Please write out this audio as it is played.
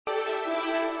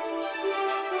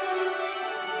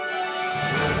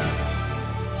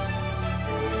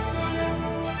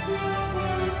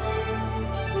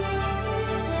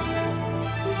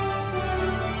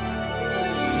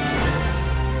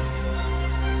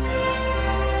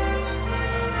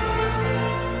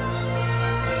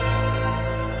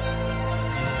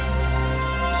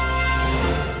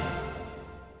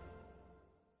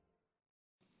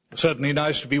Certainly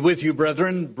nice to be with you,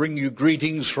 brethren. Bring you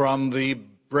greetings from the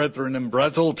brethren in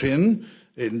Brazelton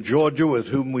in Georgia, with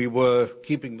whom we were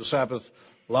keeping the Sabbath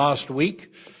last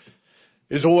week.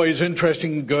 It's always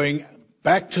interesting going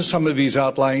back to some of these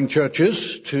outlying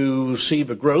churches to see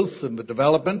the growth and the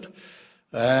development.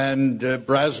 And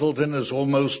Brazelton is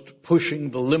almost pushing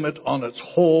the limit on its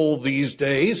hall these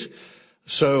days.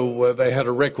 So they had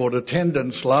a record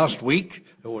attendance last week,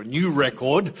 or a new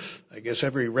record. I guess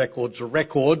every record's a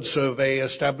record, so they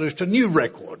established a new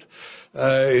record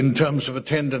in terms of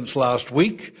attendance last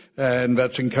week, and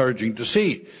that's encouraging to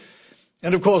see.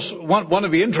 And of course, one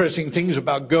of the interesting things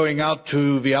about going out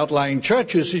to the outlying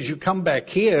churches is you come back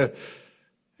here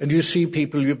and you see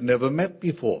people you've never met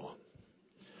before.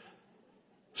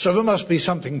 So there must be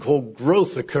something called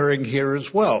growth occurring here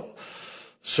as well.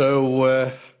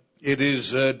 So it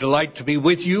is a delight to be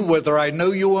with you, whether I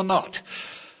know you or not,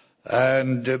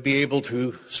 and be able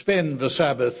to spend the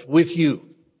Sabbath with you.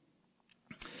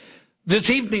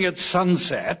 This evening at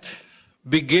sunset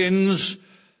begins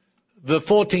the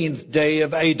 14th day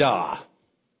of Adar,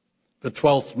 the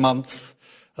 12th month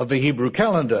of the Hebrew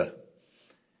calendar,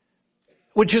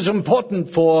 which is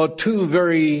important for two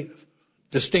very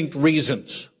distinct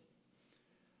reasons.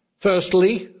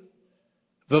 Firstly,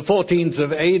 the 14th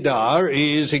of Adar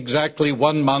is exactly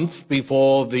 1 month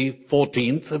before the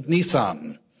 14th of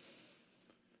Nisan.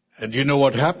 And you know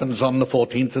what happens on the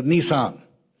 14th of Nisan?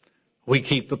 We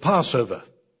keep the Passover.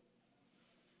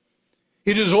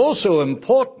 It is also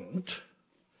important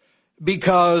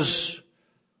because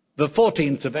the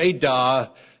 14th of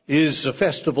Adar is the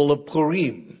festival of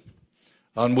Purim,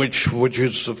 which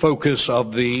is the focus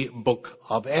of the book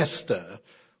of Esther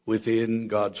within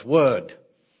God's Word.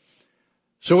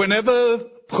 So whenever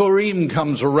Purim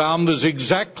comes around, there's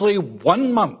exactly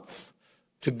 1 month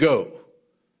to go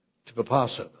to the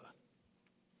Passover.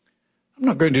 I'm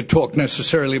not going to talk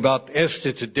necessarily about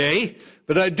Esther today,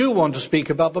 but I do want to speak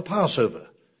about the Passover.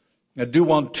 I do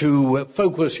want to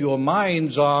focus your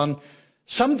minds on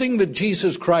something that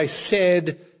Jesus Christ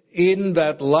said in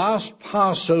that last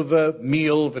Passover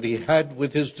meal that he had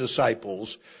with his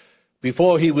disciples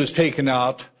before he was taken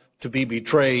out to be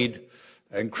betrayed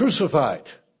and crucified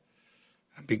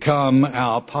and become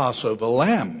our Passover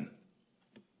lamb.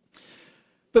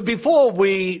 But before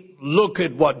we look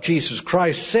at what Jesus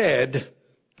Christ said,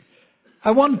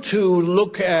 I want to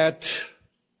look at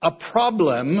a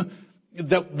problem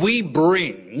that we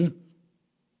bring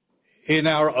in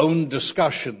our own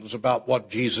discussions about what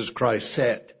Jesus Christ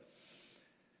said.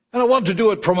 And I want to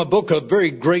do it from a book of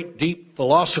very great, deep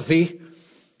philosophy,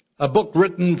 a book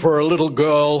written for a little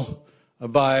girl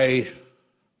by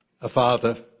a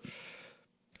father,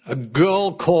 a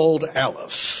girl called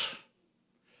Alice.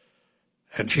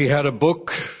 And she had a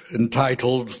book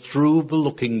entitled Through the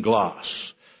Looking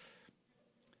Glass.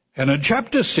 And in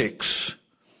chapter 6,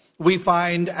 we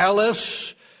find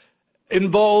Alice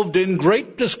involved in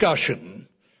great discussion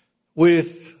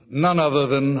with none other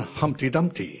than Humpty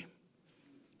Dumpty.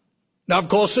 Now, of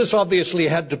course, this obviously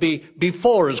had to be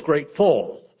before his great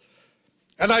fall.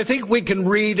 And I think we can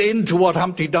read into what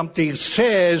Humpty Dumpty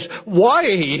says why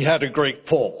he had a great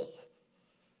fall.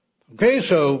 Okay,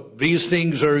 so these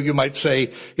things are, you might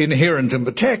say, inherent in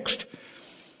the text.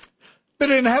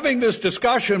 But in having this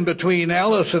discussion between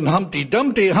Alice and Humpty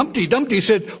Dumpty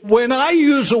said, when I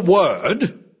use a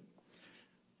word,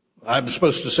 I'm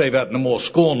supposed to say that in a more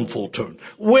scornful tone.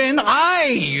 When I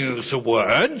use a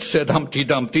word, said Humpty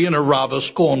Dumpty in a rather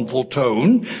scornful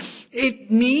tone,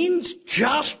 it means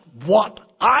just what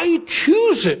I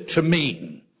choose it to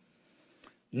mean.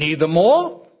 Neither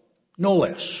more nor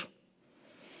less.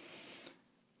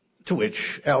 To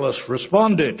which Alice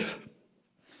responded,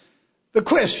 the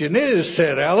question is,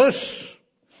 said Alice,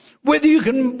 whether you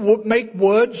can make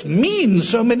words mean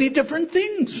so many different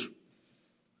things.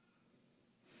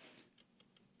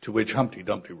 To which Humpty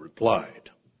Dumpty replied,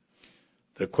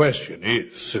 the question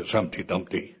is, says Humpty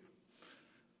Dumpty,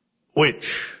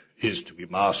 which is to be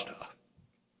master?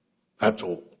 That's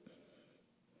all.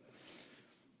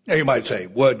 Now you might say,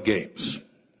 word games.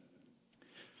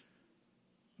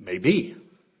 Maybe.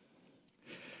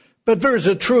 But there is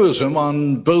a truism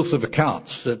on both of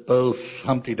accounts that both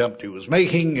Humpty Dumpty was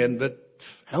making and that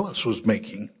Alice was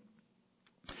making.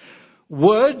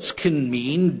 Words can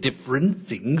mean different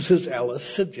things, as Alice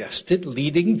suggested,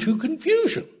 leading to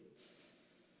confusion.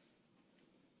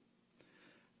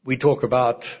 We talk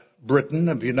about Britain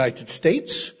and the United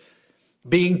States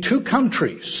being two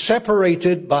countries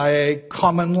separated by a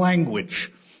common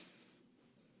language.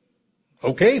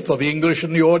 Okay, for the English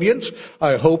in the audience,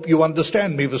 I hope you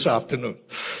understand me this afternoon.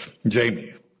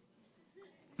 Jamie.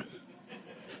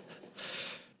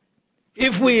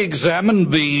 If we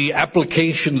examine the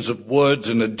applications of words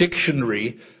in a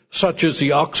dictionary, such as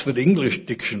the Oxford English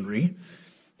Dictionary,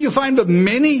 you find that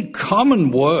many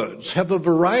common words have a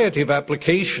variety of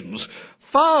applications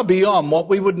far beyond what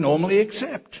we would normally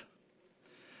accept.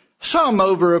 Some,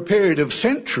 over a period of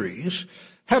centuries,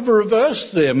 have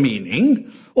reversed their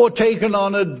meaning or taken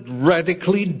on a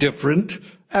radically different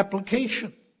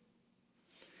application.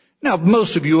 Now,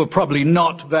 most of you are probably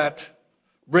not that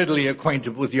readily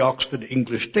acquainted with the Oxford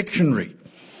English Dictionary.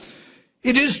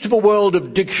 It is to the world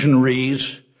of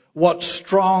dictionaries what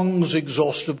Strong's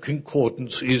Exhaustive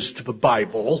Concordance is to the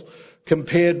Bible,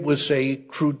 compared with, say,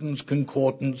 Cruden's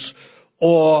Concordance,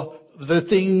 or the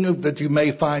thing that you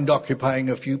may find occupying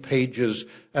a few pages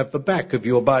at the back of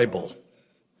your Bible.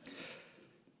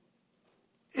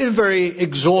 It's a very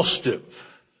exhaustive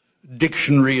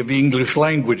dictionary of the English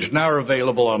language, now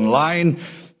available online,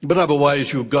 but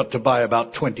otherwise you've got to buy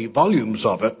about 20 volumes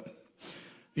of it.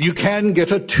 You can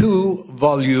get a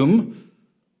 2-volume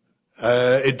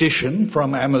edition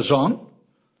from Amazon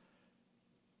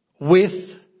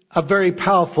with a very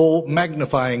powerful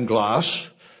magnifying glass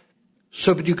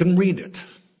so that you can read it.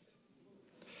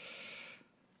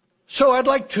 So I'd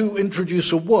like to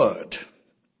introduce a word.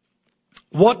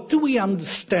 What do we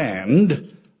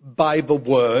understand by the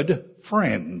word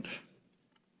friend?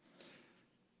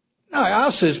 Now, I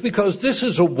ask this because this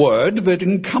is a word that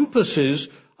encompasses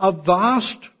a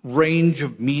vast range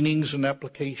of meanings and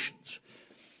applications.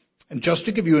 And just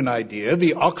to give you an idea,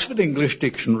 the Oxford English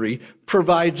Dictionary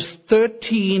provides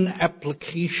 13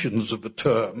 applications of the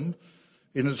term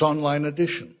in its online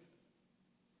edition.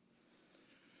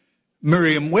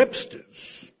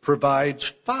 Merriam-Webster's provides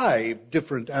 5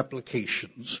 different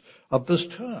applications of this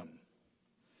term.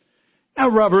 Now,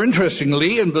 rather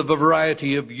interestingly, in the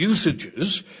variety of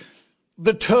usages,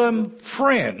 the term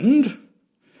friend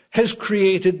has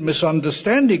created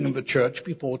misunderstanding in the church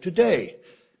before today.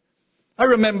 I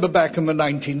remember back in the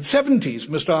 1970s,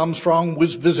 Mr. Armstrong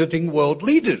was visiting world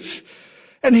leaders,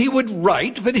 and he would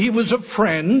write that he was a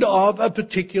friend of a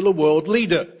particular world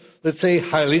leader, let's say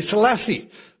Haile Selassie,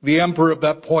 the emperor at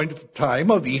that point of time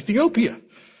of Ethiopia,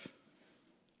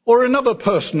 or another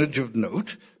personage of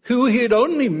note who he had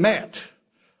only met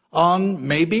on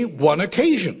maybe one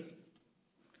occasion.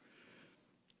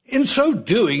 In so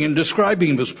doing, in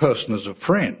describing this person as a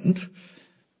friend,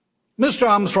 Mr.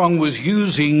 Armstrong was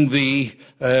using the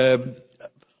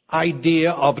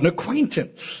idea of an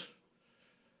acquaintance.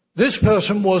 This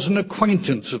person was an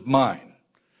acquaintance of mine,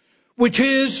 which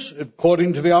is,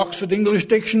 according to the Oxford English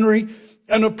Dictionary,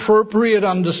 an appropriate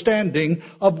understanding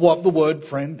of what the word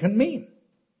friend can mean.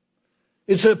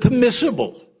 It's a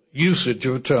permissible usage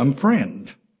of the term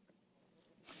friend.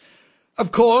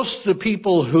 Of course, the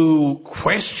people who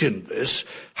question this,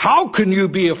 how can you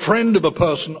be a friend of a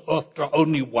person after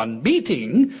only one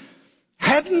meeting,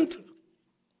 hadn't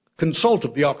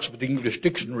consulted the Oxford English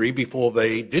Dictionary before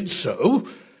they did so,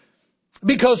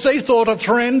 because they thought a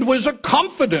friend was a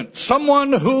confidant,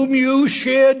 someone whom you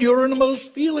shared your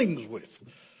innermost feelings with.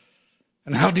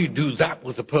 And how do you do that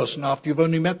with a person after you've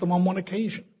only met them on one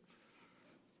occasion?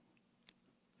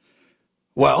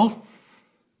 Well,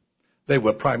 they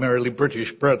were primarily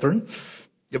British brethren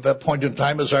at that point in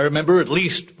time, as I remember, at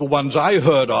least the ones I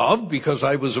heard of, because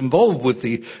I was involved with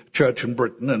the church in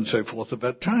Britain and so forth at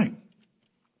that time.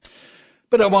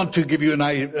 But I want to give you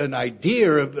an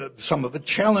idea of some of the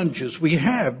challenges we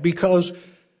have, because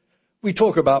we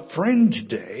talk about Friend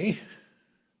Day.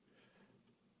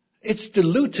 It's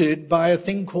diluted by a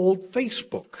thing called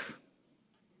Facebook.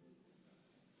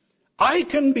 I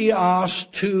can be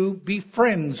asked to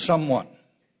befriend someone.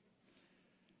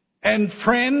 And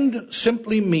friend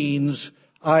simply means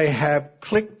I have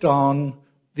clicked on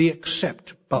the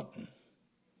accept button.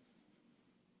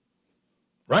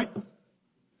 Right?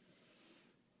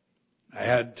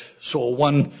 I saw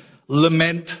one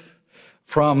lament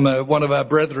from one of our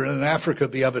brethren in Africa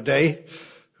the other day,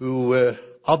 who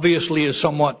obviously is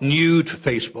somewhat new to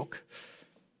Facebook.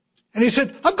 And he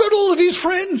said, I've got all of these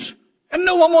friends, and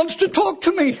no one wants to talk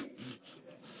to me.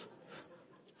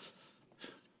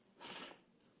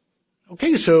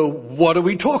 Okay, so what do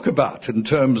we talk about in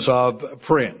terms of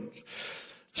friends?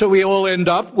 So we all end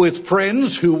up with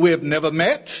friends who we've never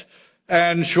met,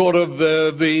 and short of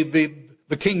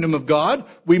the kingdom of God,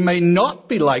 we may not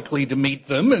be likely to meet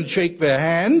them and shake their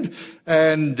hand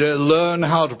and learn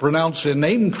how to pronounce their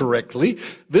name correctly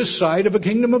this side of the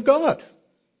kingdom of God.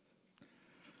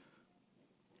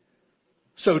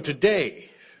 So today,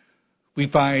 we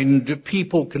find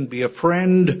people can be a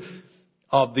friend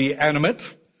of the animate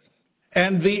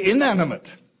and the inanimate.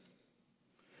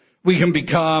 We can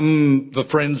become the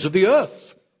friends of the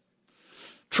earth.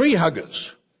 tree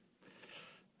huggers,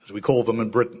 as we call them in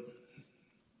Britain.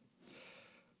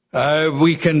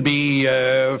 We can be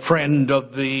a friend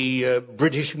of the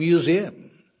British Museum.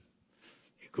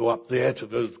 You go up there to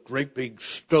those great big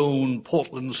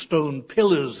Portland stone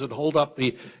pillars that hold up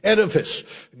the edifice.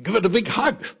 Give it a big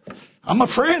hug. I'm a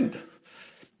friend.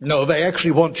 No, they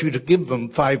actually want you to give them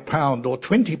 £5 or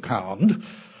 £20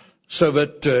 so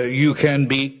that you can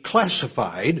be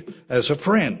classified as a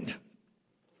friend.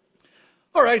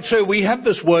 All right, so we have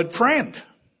this word friend.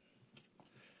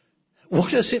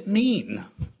 What does it mean?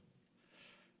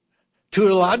 To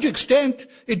a large extent,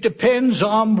 it depends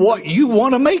on what you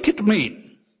want to make it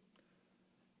mean.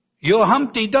 You're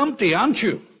Humpty Dumpty, aren't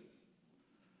you?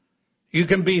 You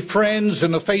can be friends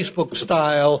in a Facebook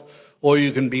style, or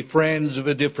you can be friends of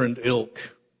a different ilk,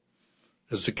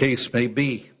 as the case may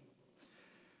be.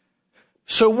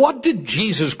 So what did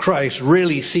Jesus Christ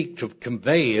really seek to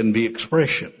convey in the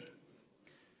expression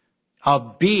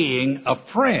of being a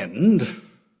friend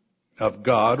of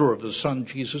God or of the Son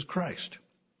Jesus Christ?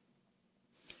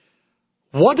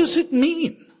 What does it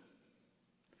mean?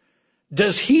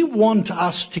 Does he want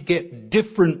us to get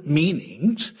different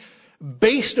meanings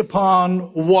based upon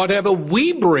whatever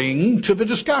we bring to the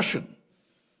discussion?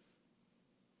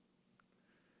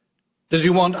 Does he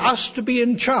want us to be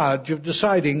in charge of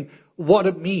deciding what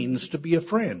it means to be a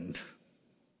friend?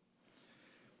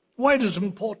 Why is it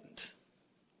important?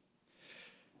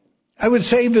 I would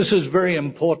say this is very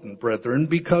important, brethren,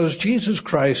 because Jesus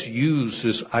Christ used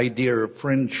this idea of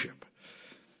friendship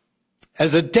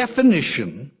as a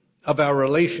definition of our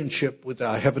relationship with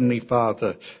our Heavenly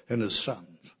Father and His Son.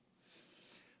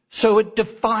 So it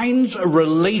defines a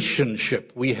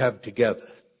relationship we have together.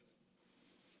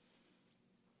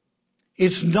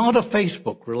 It's not a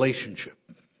Facebook relationship.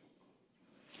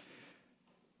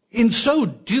 In so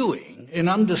doing, in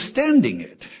understanding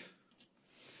it,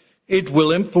 it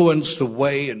will influence the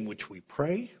way in which we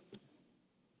pray.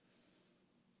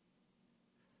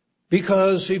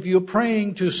 Because if you're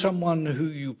praying to someone who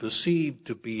you perceive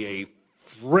to be a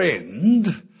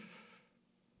friend,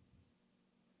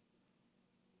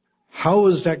 how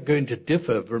is that going to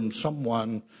differ from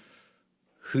someone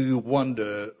who you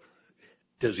wonder,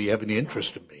 does he have any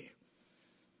interest in me?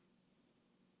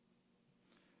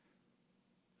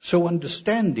 So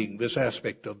understanding this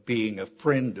aspect of being a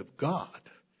friend of God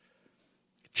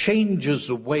changes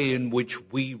the way in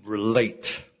which we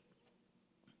relate.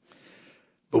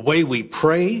 The way we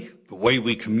pray, the way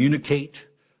we communicate,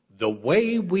 the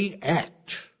way we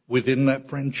act within that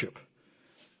friendship,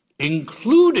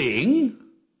 including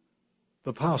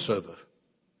the Passover.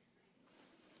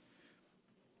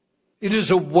 It is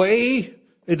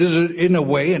in a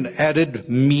way an added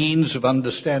means of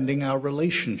understanding our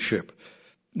relationship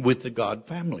with the God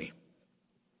family.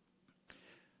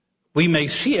 We may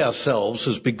see ourselves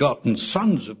as begotten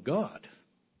sons of God.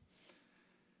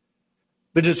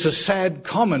 But it's a sad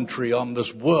commentary on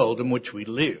this world in which we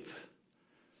live,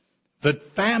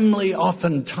 that family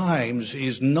oftentimes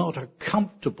is not a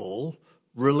comfortable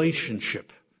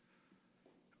relationship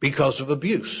because of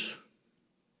abuse.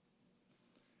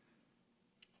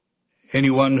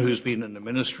 Anyone who's been in the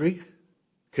ministry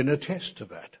can attest to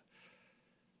that.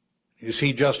 You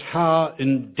see just how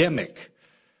endemic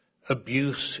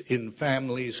abuse in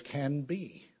families can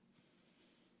be.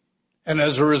 And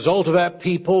as a result of that,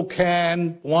 people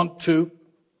can want to,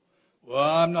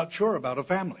 I'm not sure about a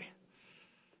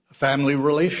family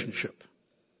relationship.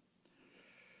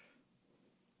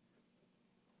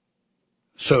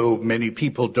 So many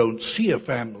people don't see a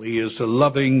family as a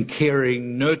loving,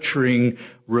 caring, nurturing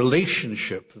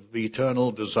relationship that the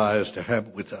Eternal desires to have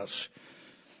with us.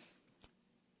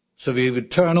 So the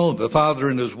Eternal, the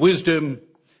Father in His wisdom,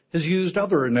 has used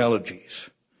other analogies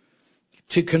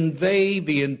to convey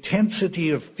the intensity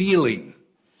of feeling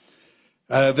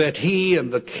that He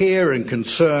and the care and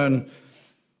concern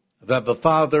that the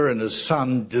Father and His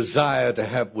Son desire to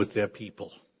have with their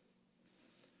people,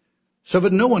 so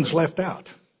that no one's left out.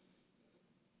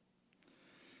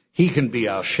 He can be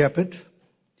our shepherd.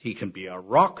 He can be our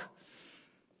rock,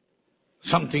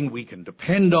 something we can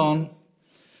depend on,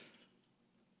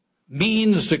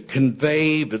 means that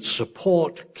convey, that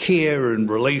support, care, and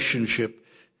relationship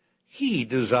He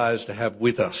desires to have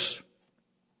with us.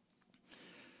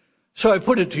 So I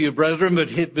put it to you, brethren,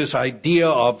 that this idea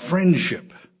of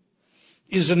friendship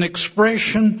is an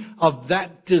expression of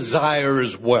that desire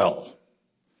as well.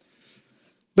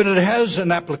 But it has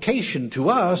an application to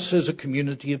us as a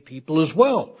community of people as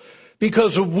well.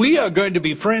 Because if we are going to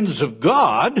be friends of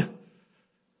God,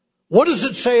 what does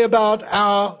it say about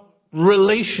our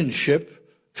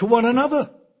relationship to one another?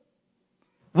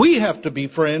 We have to be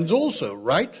friends also,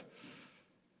 right?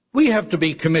 We have to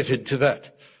be committed to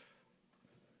that.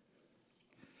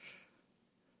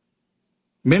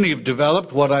 Many have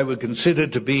developed what I would consider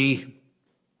to be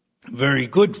very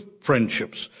good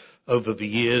friendships over the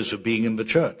years of being in the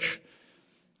church.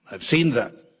 I've seen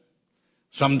that.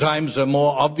 Sometimes they're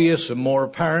more obvious and more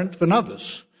apparent than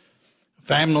others.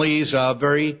 Families are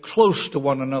very close to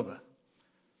one another.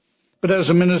 But as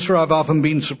a minister, I've often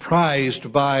been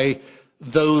surprised by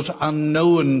those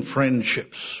unknown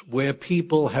friendships where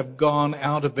people have gone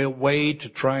out of their way to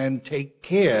try and take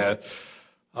care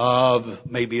of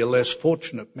maybe a less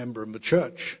fortunate member of the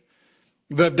church.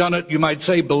 They've done it, you might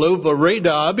say, below the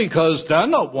radar because they're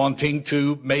not wanting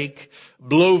to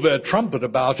blow their trumpet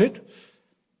about it.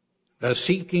 They're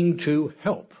seeking to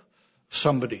help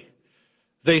somebody.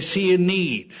 They see a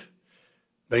need.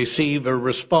 They see the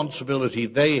responsibility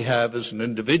they have as an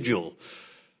individual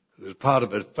who is part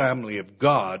of a family of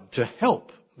God to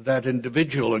help that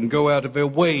individual and go out of their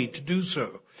way to do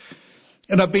so.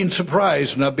 And I've been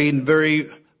surprised and I've been very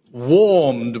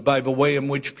warmed by the way in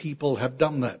which people have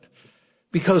done that.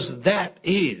 Because that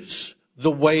is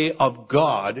the way of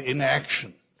God in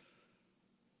action.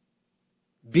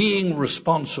 Being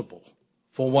responsible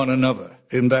for one another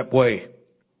in that way.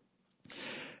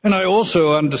 And I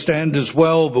also understand as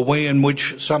well the way in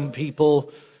which some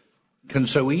people can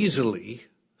so easily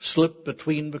slip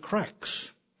between the cracks.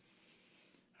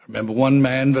 I remember one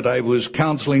man that I was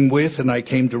counseling with, and I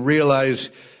came to realize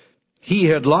he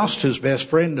had lost his best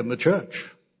friend in the church.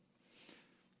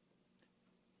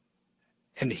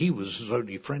 And he was his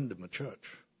only friend in the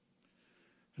church.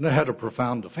 And it had a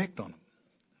profound effect on him.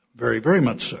 Very, very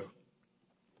much so.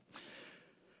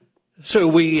 So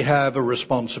we have a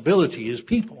responsibility as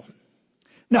people.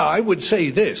 Now, I would say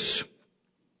this.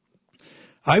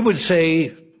 I would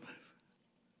say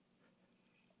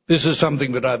this is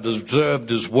something that I've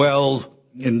observed as well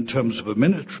in terms of a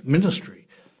ministry,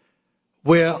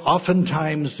 where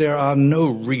oftentimes there are no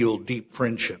real deep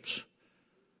friendships.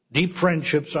 Deep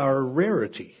friendships are a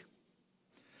rarity.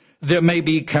 There may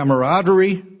be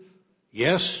camaraderie,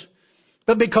 yes,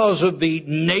 but because of the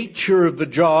nature of the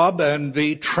job and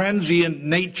the transient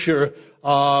nature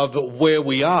of where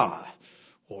we are,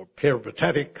 or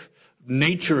peripatetic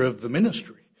nature of the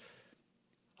ministry,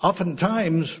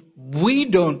 oftentimes we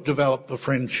don't develop the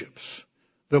friendships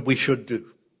that we should do.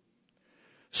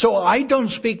 So I don't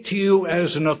speak to you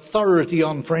as an authority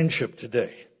on friendship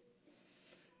today.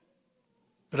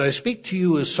 But I speak to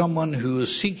you as someone who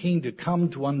is seeking to come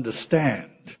to understand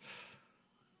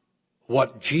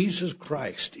what Jesus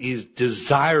Christ is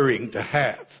desiring to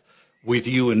have with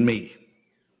you and me.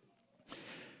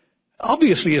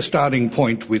 Obviously, a starting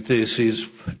point with this is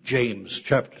James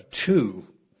chapter 2.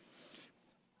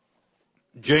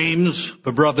 James,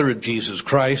 the brother of Jesus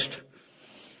Christ,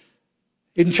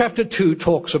 in chapter 2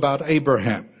 talks about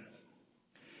Abraham.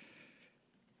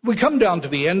 We come down to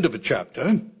the end of the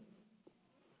chapter,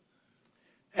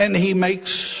 and he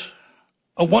makes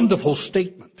a wonderful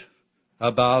statement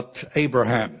about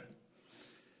Abraham.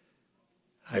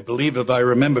 I believe, if I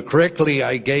remember correctly,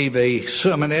 I gave a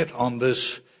sermonette on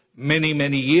this many,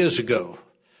 many years ago.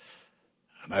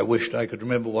 And I wished I could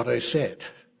remember what I said.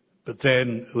 But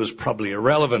then it was probably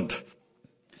irrelevant.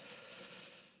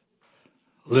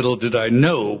 Little did I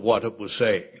know what it was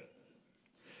saying.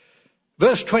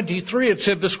 Verse 23, it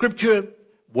said, the scripture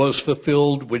was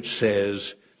fulfilled which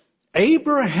says,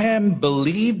 Abraham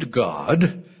believed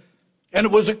God, and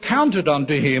it was accounted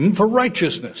unto him for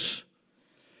righteousness.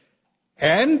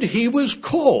 And he was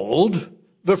called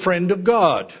the friend of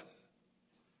God.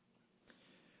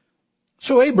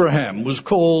 So Abraham was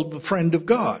called the friend of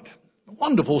God. A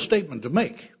wonderful statement to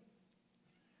make.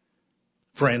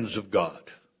 Friends of God.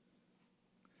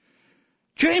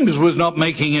 James was not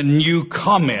making a new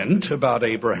comment about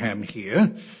Abraham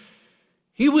here.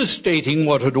 He was stating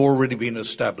what had already been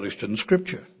established in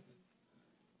Scripture.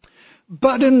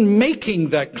 But in making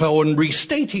that claim and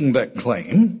restating that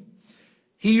claim,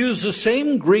 he used the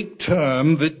same Greek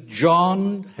term that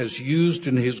John has used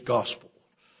in his gospel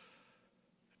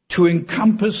to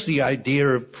encompass the idea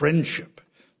of friendship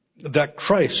that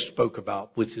Christ spoke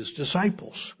about with his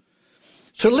disciples.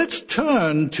 So let's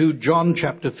turn to John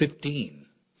chapter 15,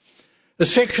 a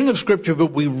section of Scripture that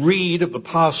we read at the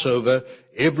Passover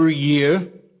every year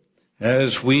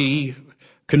as we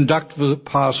conduct the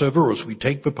Passover or as we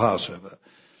take the Passover.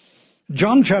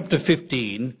 John chapter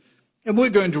 15, and we're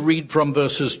going to read from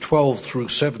verses 12 through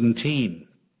 17.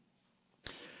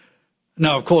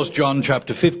 Now, of course, John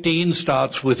chapter 15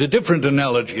 starts with a different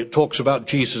analogy. It talks about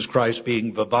Jesus Christ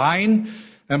being the vine,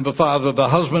 and the Father the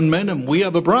husbandman, and we are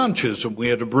the branches, and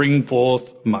we are to bring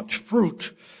forth much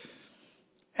fruit.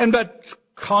 And that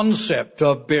concept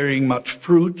of bearing much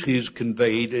fruit is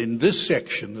conveyed in this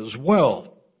section as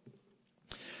well.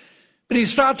 But he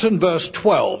starts in verse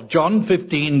 12, John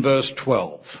 15, verse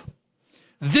 12.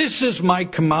 This is my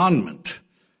commandment,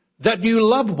 that you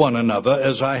love one another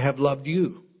as I have loved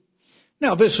you.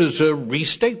 Now, this is a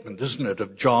restatement, isn't it,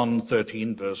 of John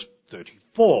 13, verse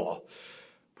 34,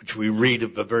 which we read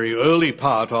at the very early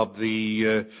part of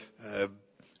the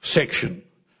section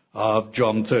of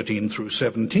John 13 through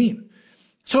 17.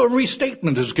 So a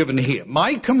restatement is given here.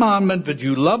 My commandment that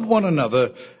you love one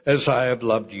another as I have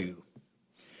loved you.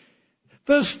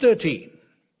 Verse 13.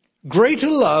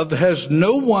 Greater love has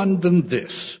no one than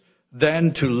this,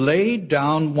 than to lay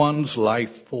down one's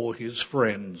life for his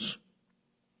friends.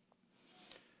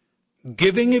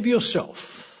 Giving of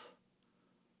yourself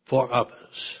for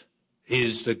others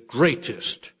is the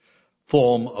greatest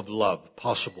form of love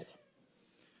possible.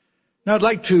 Now I'd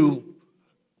like to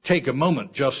take a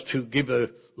moment just to give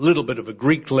a little bit of a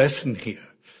Greek lesson here.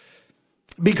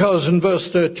 Because in verse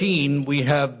 13 we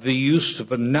have the use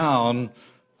of a noun,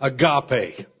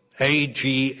 agape,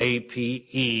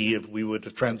 A-G-A-P-E, if we were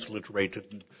to transliterate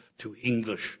it to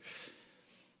English.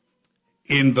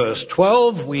 In verse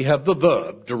 12 we have the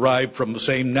verb derived from the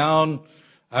same noun,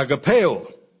 agapeo.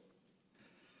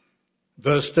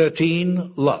 Verse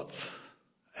 13, love,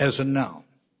 as a noun.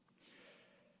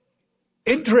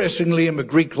 Interestingly, in the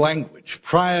Greek language,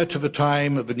 prior to the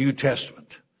time of the New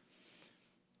Testament,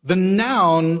 the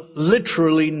noun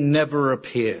literally never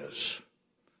appears.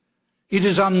 It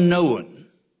is unknown.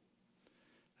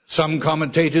 Some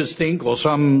commentators think, or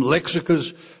some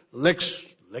lexicographers,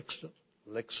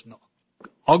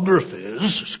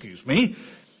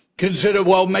 consider,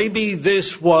 well, maybe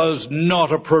this was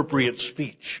not appropriate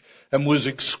speech and was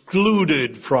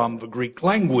excluded from the Greek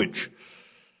language.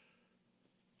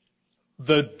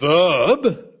 The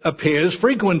verb appears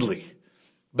frequently,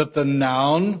 but the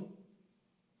noun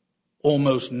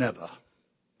almost never.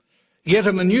 Yet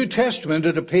in the New Testament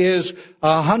it appears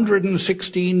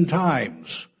 116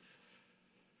 times.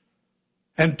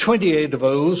 And 28 of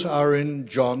those are in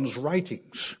John's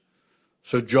writings.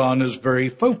 So John is very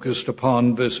focused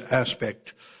upon this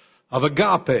aspect of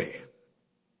agape.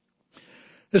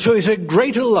 And so he said,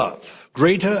 greater love,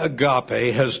 greater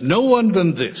agape has no one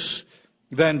than this,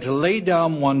 than to lay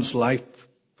down one's life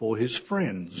for his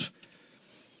friends.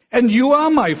 And you are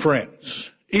my friends,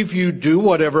 if you do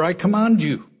whatever I command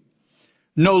you.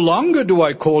 No longer do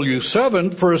I call you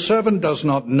servant, for a servant does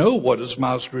not know what his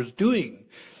master is doing.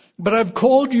 But I've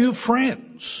called you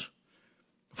friends.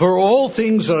 For all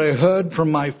things that I heard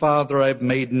from my Father I have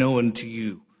made known to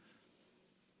you.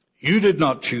 You did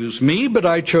not choose me, but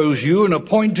I chose you and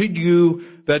appointed you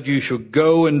that you should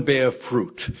go and bear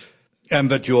fruit, and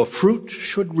that your fruit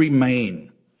should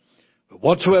remain. But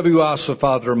whatsoever you ask the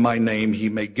Father in my name, he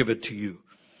may give it to you.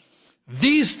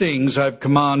 These things I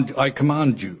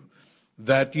command you,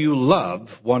 that you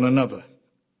love one another.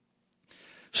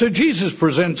 So Jesus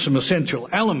presents some essential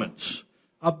elements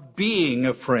of being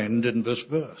a friend in this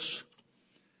verse.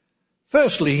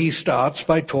 Firstly, he starts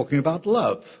by talking about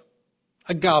love,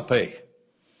 agape,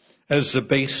 as the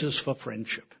basis for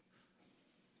friendship.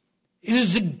 It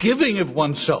is the giving of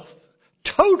oneself,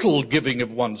 total giving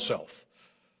of oneself,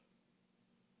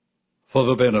 for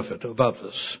the benefit of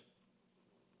others.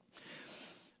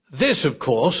 This, of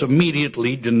course,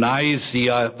 immediately denies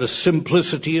the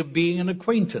simplicity of being an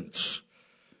acquaintance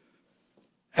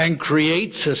and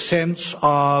creates a sense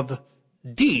of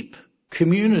deep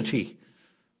community,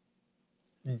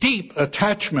 deep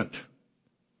attachment,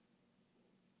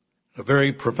 in a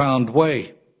very profound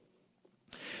way.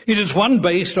 It is one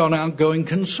based on outgoing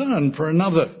concern for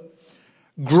another,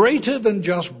 greater than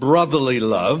just brotherly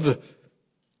love,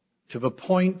 to the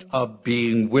point of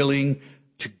being willing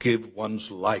to give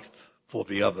one's life for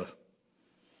the other.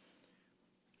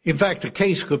 In fact, a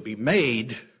case could be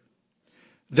made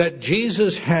that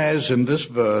Jesus has in this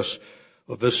verse,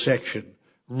 or this section,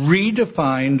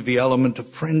 redefined the element of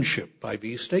friendship by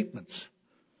these statements.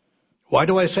 Why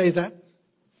do I say that?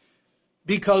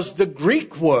 Because the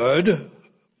Greek word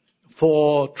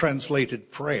for translated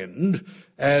friend,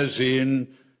 as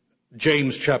in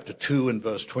James chapter 2 and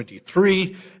verse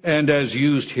 23, and as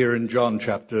used here in John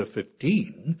chapter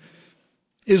 15,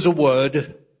 is a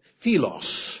word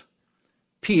philos,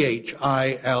 P-H-I-L-O-S.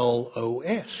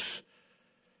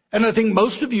 And I think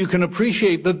most of you can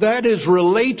appreciate that that is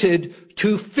related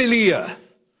to philia,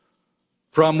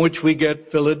 from which we get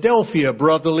Philadelphia,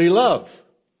 brotherly love.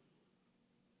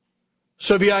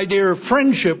 So the idea of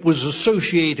friendship was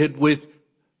associated with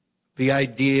the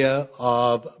idea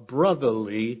of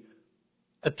brotherly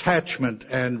attachment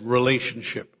and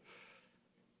relationship.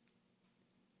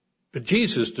 But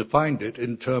Jesus defined it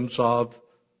in terms of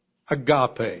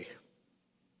agape.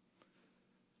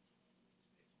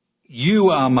 You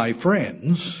are my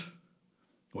friends.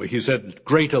 Well, he said,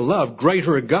 greater love,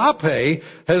 greater agape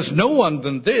has no one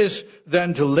than this,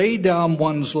 than to lay down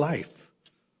one's life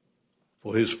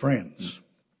for his friends.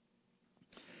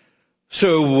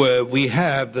 So we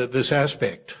have this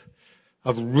aspect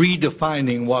of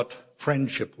redefining what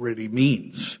friendship really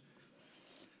means.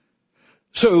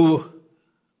 So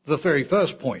the very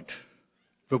first point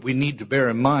that we need to bear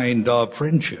in mind of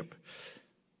friendship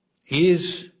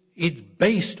is it's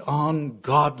based on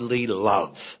godly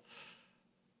love.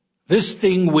 This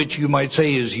thing which you might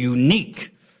say is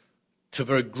unique to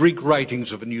the Greek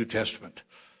writings of the New Testament,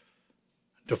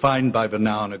 defined by the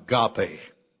noun agape.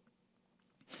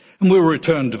 And we'll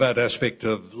return to that aspect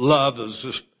of love as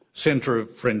the center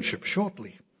of friendship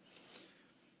shortly.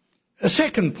 A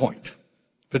second point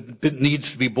that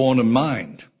needs to be borne in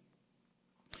mind.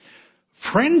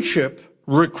 Friendship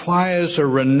requires a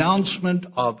renouncement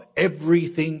of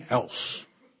everything else.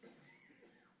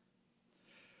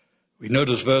 We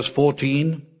notice verse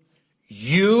 14,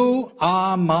 you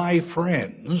are my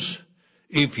friends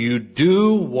if you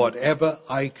do whatever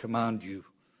I command you.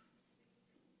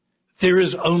 There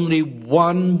is only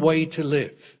one way to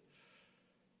live.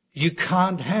 You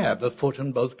can't have a foot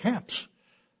in both camps.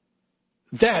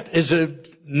 That is a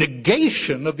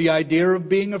negation of the idea of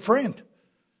being a friend.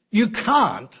 You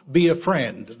can't be a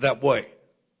friend that way.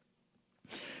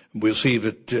 We'll see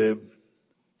that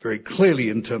very clearly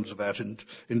in terms of that,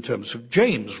 in terms of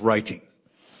James' writing.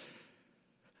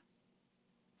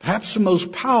 Perhaps the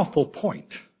most powerful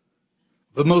point,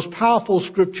 the most powerful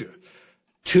scripture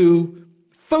to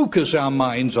focus our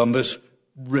minds on this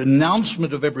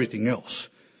renouncement of everything else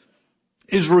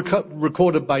is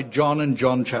recorded by John in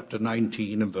John chapter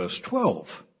 19 and verse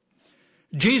 12.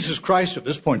 Jesus Christ at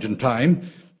this point in time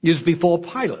is before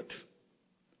Pilate,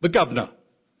 the governor.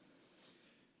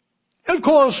 And of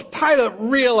course, Pilate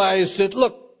realized that,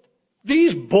 look,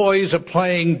 these boys are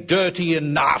playing dirty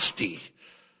and nasty.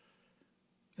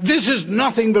 This is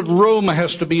nothing that Rome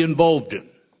has to be involved in.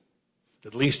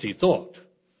 At least he thought.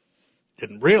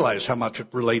 Didn't realize how much it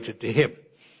related to him.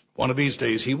 One of these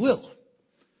days he will.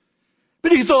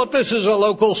 But he thought this is a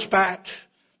local spat,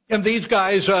 and these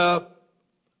guys are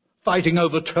fighting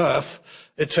over turf,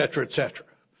 etc., etc.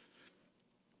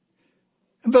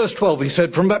 In verse 12 he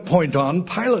said, from that point on,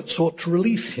 Pilate sought to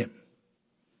release him.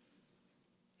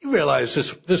 He realized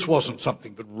this wasn't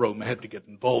something that Rome had to get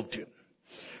involved in.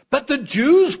 But the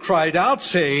Jews cried out,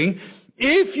 saying,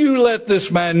 if you let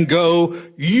this man go,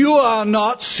 you are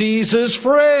not Caesar's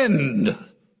friend.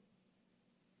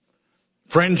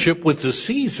 Friendship with the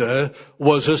Caesar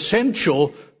was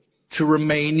essential to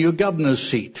remain your governor's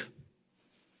seat.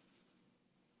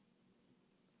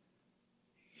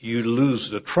 You lose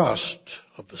the trust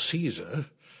of the Caesar,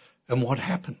 and what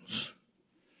happens?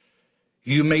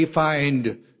 You may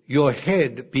find your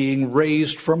head being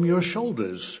raised from your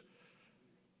shoulders.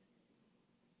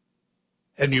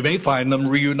 And you may find them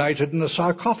reunited in a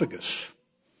sarcophagus.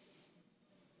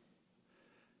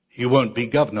 You won't be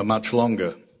governor much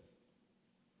longer.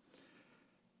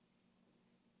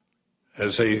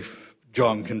 As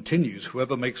John continues,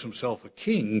 whoever makes himself a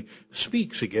king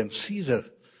speaks against Caesar.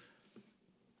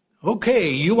 Okay,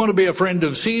 you want to be a friend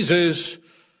of Caesar's,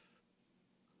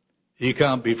 you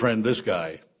can't befriend this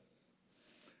guy.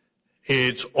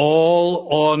 It's all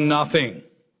or nothing.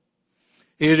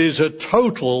 It is a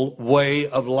total way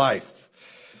of life.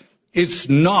 It's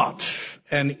not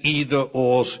an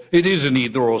either-or, it is an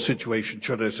either-or situation,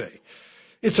 should I say.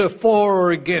 It's a for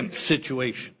or against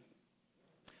situation.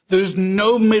 There's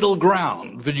no middle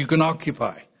ground that you can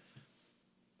occupy.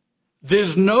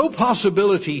 There's no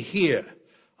possibility here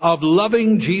of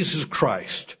loving Jesus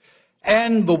Christ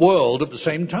and the world at the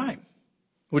same time,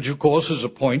 which of course is a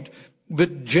point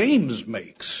that James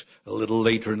makes a little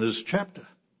later in his chapter.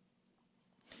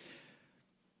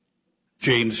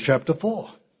 James chapter 4.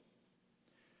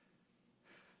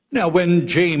 Now when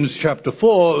James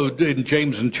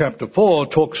in chapter 4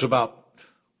 talks about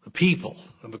the people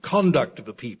and the conduct of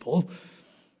the people,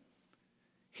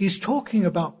 he's talking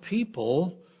about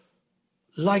people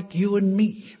like you and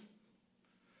me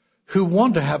who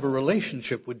want to have a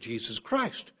relationship with Jesus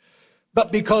Christ.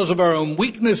 But because of our own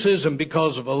weaknesses and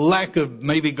because of a lack of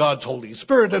maybe God's Holy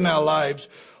Spirit in our lives,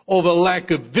 or the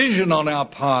lack of vision on our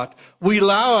part, we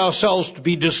allow ourselves to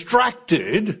be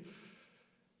distracted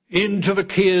into the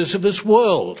cares of this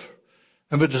world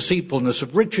and the deceitfulness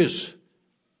of riches.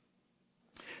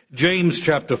 James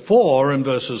chapter 4 and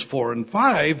verses 4 and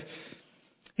 5,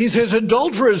 he says,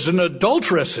 "Adulterers and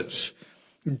adulteresses,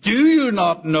 do you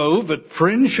not know that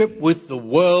friendship with the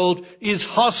world is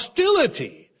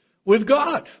hostility with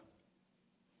God?"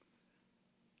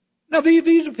 Now,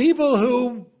 these are people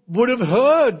who would have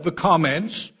heard the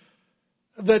comments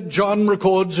that John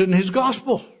records in his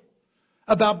gospel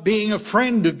about being a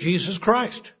friend of Jesus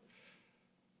Christ.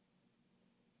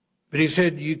 But he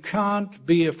said, you can't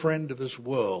be a friend of this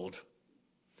world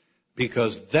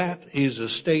because that is a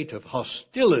state of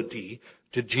hostility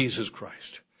to Jesus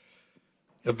Christ.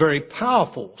 A very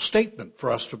powerful statement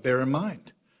for us to bear in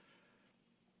mind.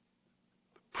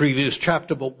 Previous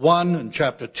chapter but 1 and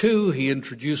chapter 2, he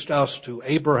introduced us to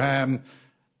Abraham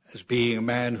as being a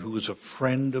man who was a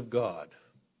friend of God.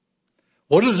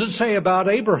 What does it say about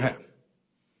Abraham?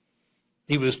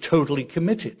 He was totally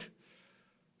committed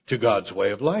to God's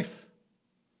way of life.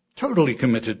 Totally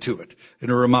committed to it in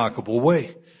a remarkable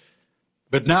way.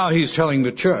 But now he's telling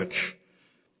the church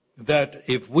that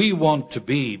if we want to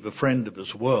be the friend of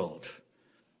this world,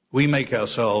 we make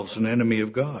ourselves an enemy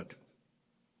of God.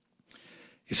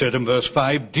 He said in verse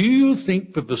 5, "Do you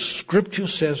think that the scripture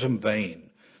says in vain,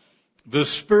 the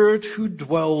Spirit who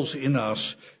dwells in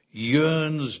us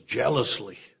yearns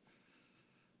jealously?"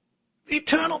 The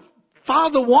eternal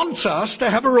Father wants us to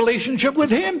have a relationship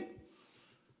with Him.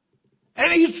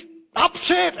 And He's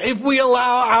upset if we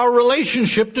allow our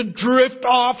relationship to drift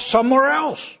off somewhere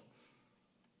else.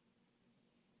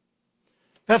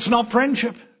 That's not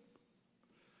friendship.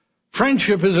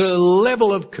 Friendship is a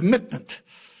level of commitment,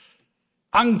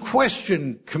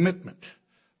 unquestioned commitment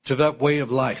to that way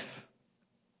of life.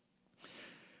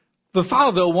 The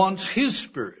Father wants His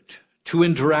Spirit to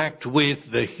interact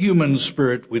with the human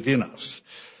spirit within us.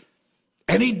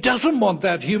 And He doesn't want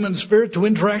that human spirit to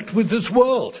interact with this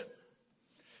world.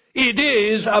 It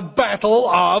is a battle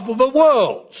of the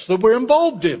worlds that we're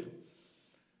involved in.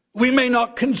 We may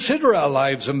not consider our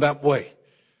lives in that way,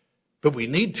 but we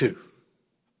need to.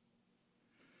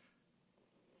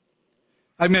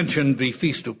 I mentioned the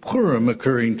Feast of Purim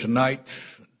occurring tonight,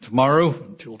 tomorrow,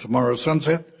 until tomorrow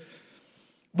sunset.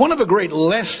 One of the great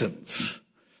lessons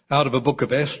out of the book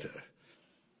of Esther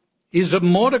is that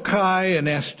Mordecai and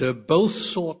Esther both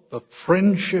sought the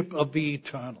friendship of the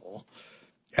eternal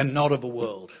and not of the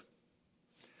world.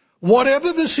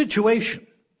 Whatever the situation,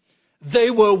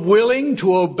 they were willing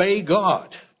to obey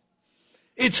God.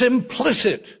 It's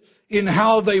implicit in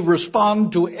how they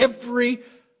respond to every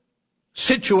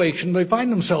situation they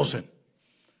find themselves in.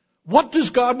 What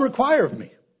does God require of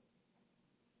me?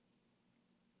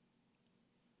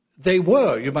 They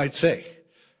were, you might say,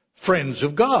 friends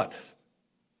of God.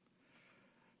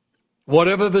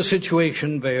 Whatever the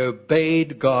situation, they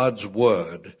obeyed God's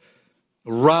word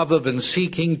rather than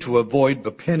seeking to avoid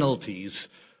the penalties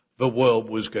the world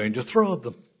was going to throw at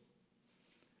them.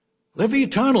 Let the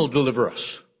eternal deliver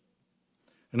us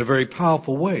in a very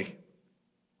powerful way.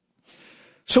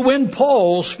 So when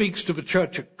Paul speaks to the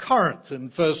church at Corinth in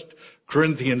 1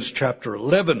 Corinthians chapter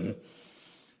 11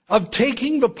 of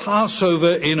taking the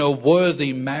Passover in a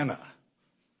worthy manner,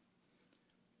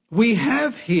 we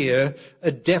have here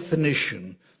a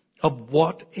definition of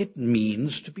what it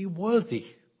means to be worthy.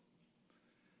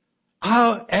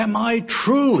 Am I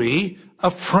truly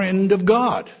a friend of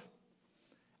God?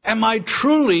 Am I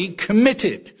truly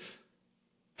committed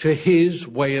to His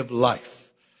way of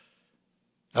life,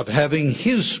 of having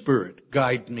His Spirit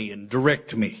guide me and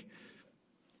direct me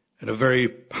in a very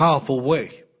powerful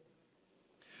way?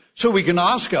 So we can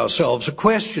ask ourselves a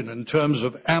question in terms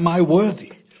of, am I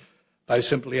worthy? By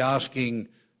simply asking,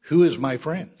 who is my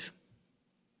friend?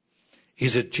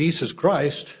 Is it Jesus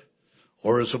Christ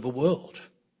or is it the world?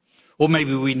 Or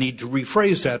maybe we need to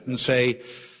rephrase that and say,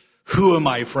 who am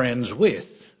I friends with?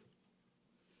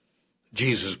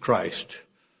 Jesus Christ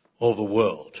or the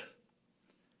world?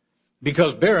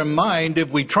 Because bear in mind, if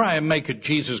we try and make it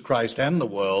Jesus Christ and the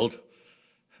world,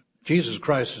 Jesus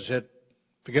Christ has said,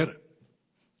 forget it.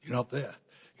 You're not there.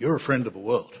 You're a friend of the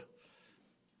world.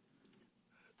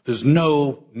 There's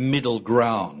no middle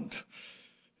ground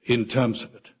in terms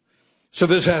of it. So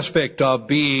this aspect of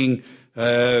being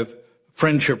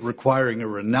friendship requiring a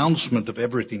renouncement of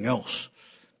everything else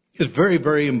is very,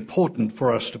 very important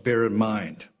for us to bear in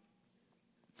mind.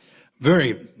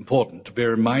 Very important to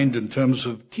bear in mind in terms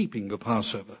of keeping the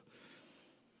Passover.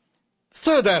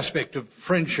 Third aspect of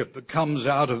friendship that comes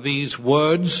out of these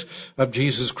words of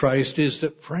Jesus Christ is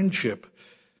that friendship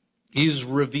is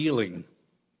revealing.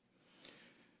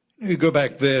 You go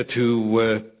back there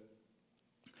to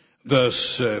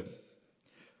verse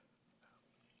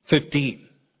 15.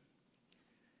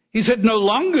 He said, no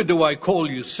longer do I call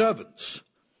you servants,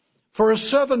 For a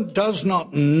servant does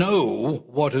not know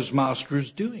what his master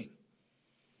is doing.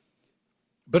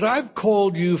 But I've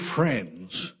called you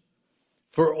friends,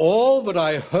 for all that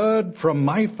I heard from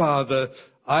my Father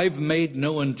I've made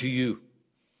known to you.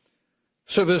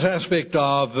 So this aspect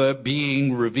of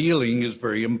being revealing is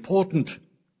very important.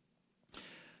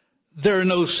 There are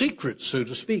no secrets, so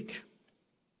to speak.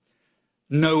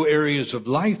 No areas of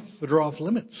life that are off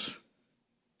limits.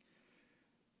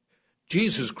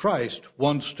 Jesus Christ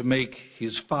wants to make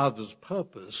his Father's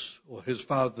purpose, or his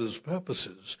Father's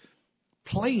purposes,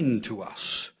 plain to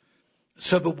us,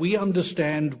 so that we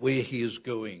understand where he is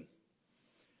going.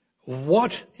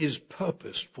 What is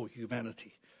purpose for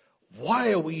humanity?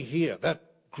 Why are we here? That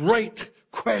great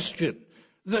question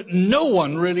that no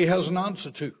one really has an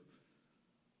answer to.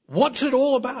 What's it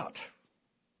all about?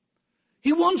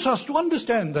 He wants us to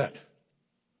understand that.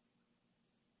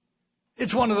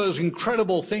 It's one of those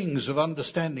incredible things of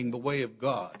understanding the way of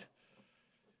God.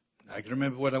 I can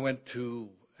remember when I went to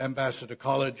Ambassador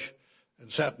College and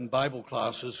sat in Bible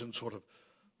classes and sort of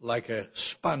like a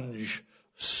sponge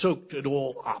soaked it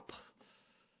all up.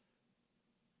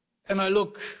 And I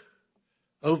look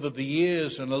over the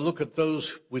years and I look at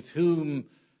those with whom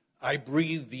I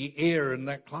breathed the air in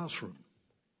that classroom.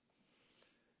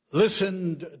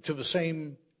 Listened to the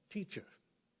same teacher.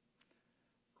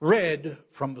 Read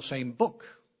from the same book.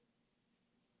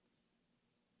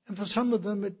 And for some of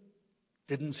them, it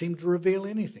didn't seem to reveal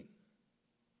anything.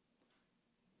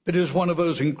 It is one of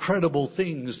those incredible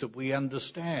things that we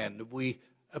understand, that we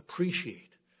appreciate.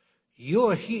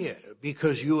 You're here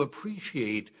because you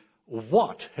appreciate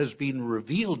what has been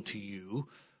revealed to you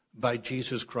by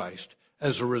Jesus Christ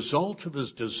as a result of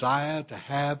his desire to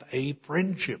have a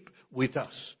friendship with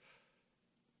us.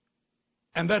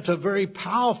 And that's a very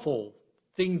powerful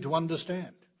thing to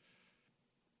understand.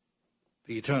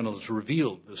 The Eternal has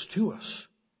revealed this to us.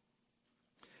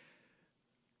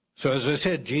 So as I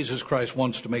said, Jesus Christ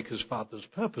wants to make his Father's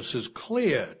purposes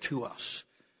clear to us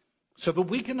so that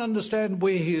we can understand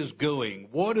where he is going,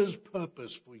 what is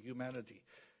purpose for humanity.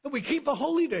 And we keep the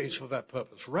holy days for that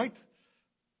purpose, right?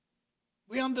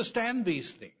 We understand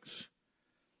these things.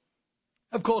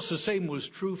 Of course, the same was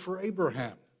true for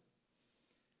Abraham.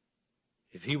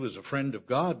 If he was a friend of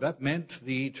God, that meant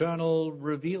the Eternal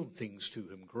revealed things to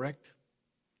him, correct?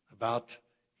 About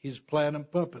his plan and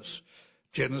purpose.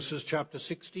 Genesis chapter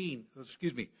 18.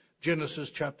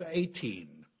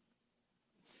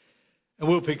 And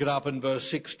we'll pick it up in verse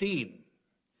 16.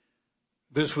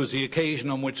 This was the occasion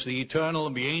on which the Eternal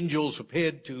and the angels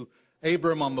appeared to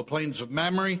Abram on the plains of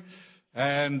Mamre,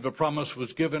 and the promise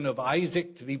was given of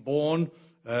Isaac to be born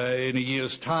in a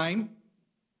year's time.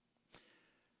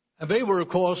 And they were, of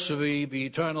course, the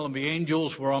Eternal and the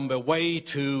angels were on their way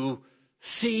to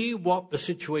see what the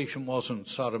situation was in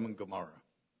Sodom and Gomorrah.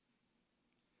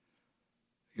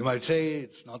 You might say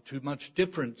it's not too much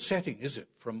different setting, is it,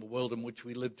 from the world in which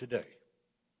we live today?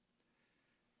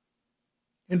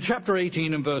 In chapter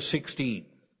 18 and verse 16,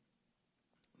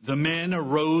 the men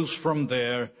arose from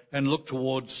there and looked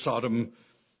towards Sodom,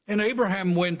 and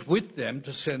Abraham went with them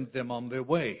to send them on their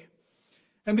way.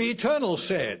 And the Eternal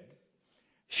said,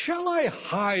 "Shall I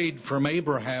hide from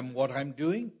Abraham what I'm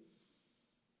doing?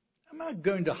 Am I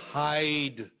going to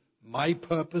hide my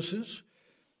purposes?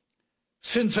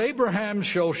 Since Abraham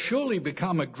shall surely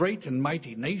become a great and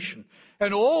mighty nation,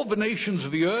 and all the nations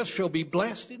of the earth shall be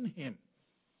blessed in him.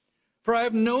 For I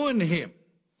have known him,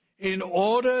 in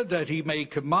order that he may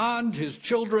command his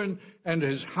children and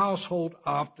his household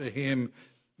after him,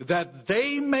 that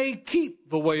they may keep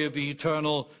the way of the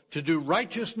Eternal to do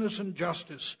righteousness and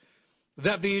justice,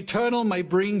 that the Eternal may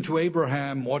bring to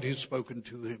Abraham what is spoken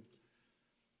to him."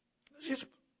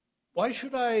 Why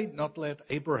should I not let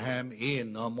Abraham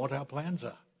in on what our plans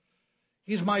are?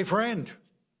 He's my friend.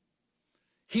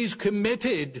 He's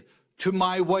committed to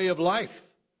my way of life.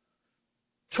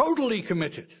 Totally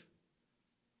committed.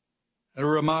 A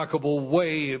remarkable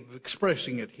way of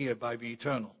expressing it here by the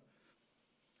Eternal.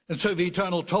 And so the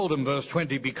Eternal told him, verse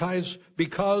 20, because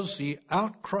the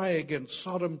outcry against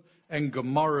Sodom and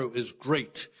Gomorrah is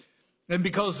great, and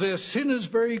because their sin is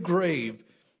very grave,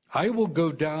 I will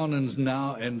go down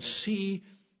and see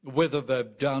whether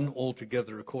they've done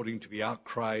altogether according to the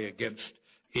outcry against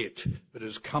it that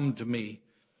has come to me.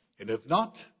 And if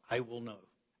not, I will know.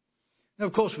 Now,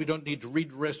 of course, we don't need to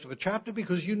read the rest of the chapter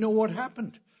because you know what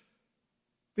happened.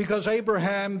 Because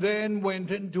Abraham then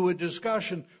went into a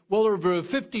discussion. Well, there are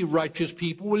 50 righteous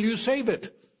people. Will you save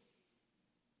it?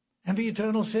 And the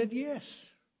Eternal said yes.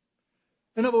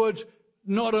 In other words,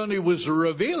 not only was a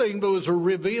revealing, but was a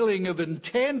revealing of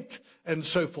intent and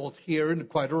so forth here in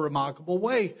quite a remarkable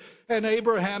way. And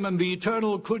Abraham and the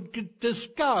Eternal could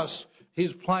discuss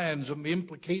his plans and the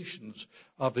implications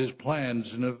of his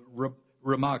plans in a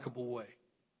remarkable way.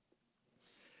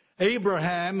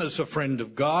 Abraham, as a friend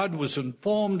of God, was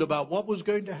informed about what was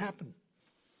going to happen.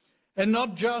 And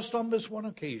not just on this one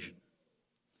occasion.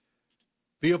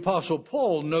 The Apostle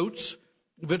Paul notes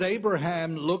that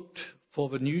Abraham looked for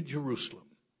the New Jerusalem,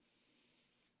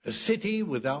 a city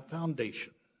without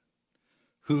foundation,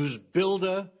 whose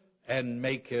builder and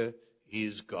maker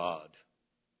is God.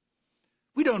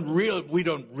 We don't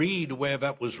read where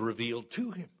that was revealed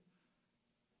to him.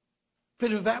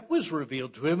 But if that was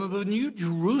revealed to him, if the New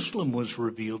Jerusalem was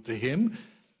revealed to him,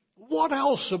 what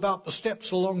else about the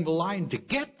steps along the line to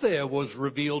get there was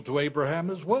revealed to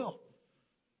Abraham as well?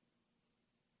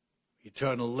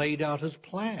 Eternal laid out his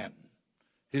plan,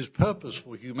 his purpose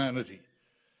for humanity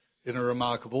in a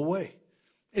remarkable way.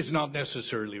 It's not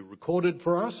necessarily recorded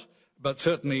for us, but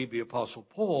certainly the Apostle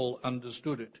Paul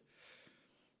understood it.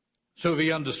 So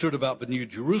he understood about the New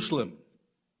Jerusalem.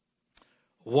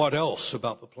 What else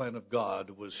about the plan of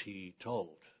God was he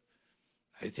told?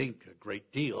 I think a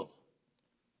great deal.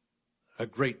 A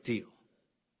great deal.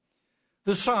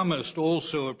 The psalmist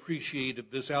also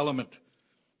appreciated this element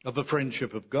of the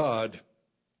friendship of God,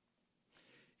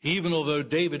 even although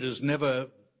David is never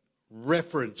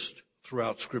referenced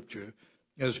throughout Scripture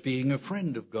as being a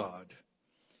friend of God.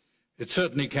 It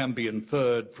certainly can be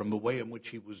inferred from the way in which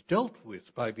he was dealt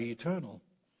with by the Eternal.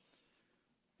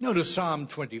 Notice Psalm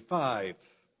 25.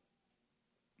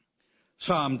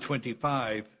 Psalm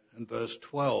 25 and verse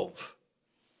 12.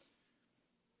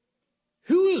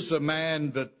 Who is the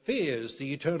man that fears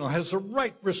the Eternal, has the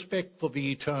right respect for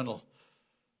the Eternal?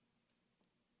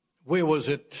 Where was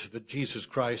it that Jesus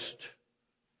Christ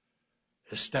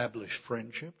established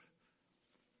friendship?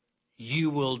 You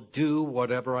will do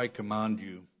whatever I command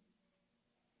you.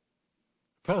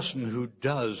 A person who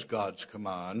does God's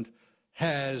command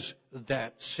has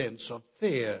that sense of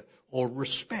fear or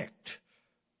respect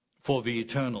for the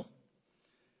Eternal.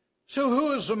 So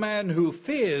who is the man who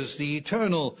fears the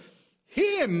Eternal?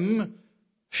 Him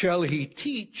shall he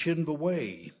teach in the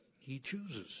way he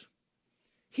chooses.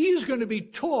 He is going to be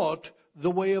taught the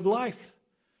way of life.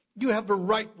 You have the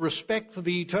right respect for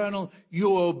the Eternal.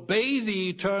 You obey the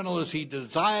Eternal as he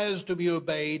desires to be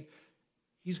obeyed.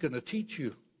 He's going to teach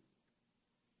you.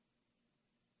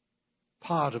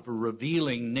 Part of a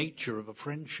revealing nature of a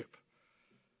friendship.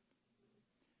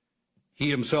 He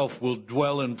himself will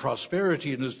dwell in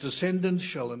prosperity, and his descendants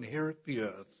shall inherit the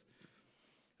earth.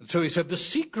 And so he said, the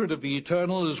secret of the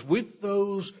Eternal is with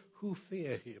those who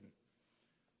fear him.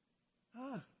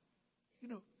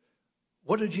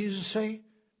 What did Jesus say?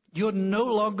 You're no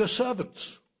longer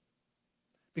servants.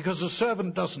 Because a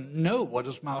servant doesn't know what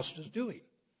his master's doing.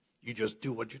 You just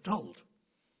do what you're told.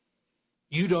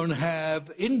 You don't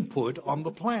have input on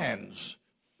the plans.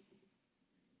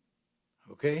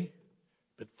 Okay?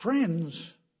 But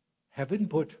friends have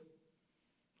input,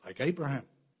 like Abraham.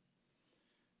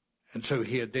 And so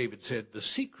here David said, the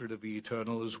secret of the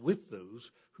Eternal is with those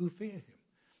who fear him.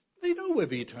 They know where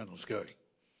the Eternal's going.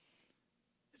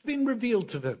 It's been revealed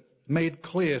to them, made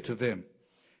clear to them.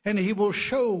 And he will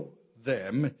show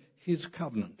them his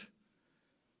covenant.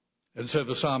 And so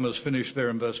the psalmist finished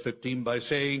there in verse 15 by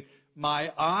saying,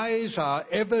 my eyes are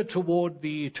ever toward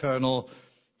the Eternal,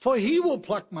 for he will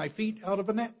pluck my feet out of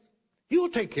a net. He will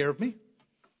take care of me.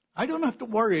 I don't have to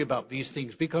worry about these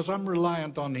things because I'm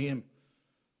reliant on him.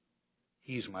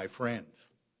 He's my friend.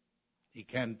 He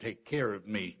can take care of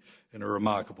me in a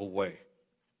remarkable way.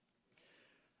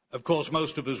 Of course,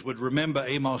 most of us would remember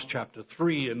Amos chapter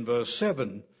 3 and verse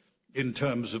 7 in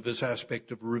terms of this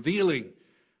aspect of revealing,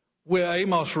 where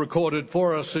Amos recorded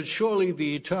for us that surely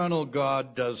the eternal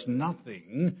God does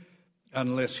nothing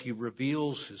unless he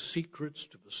reveals his secrets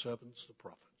to the servants, the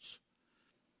prophets.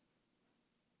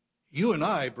 You and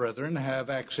I, brethren, have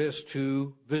access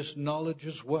to this knowledge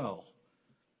as well.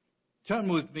 Turn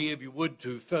with me, if you would,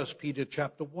 to 1 Peter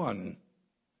chapter 1.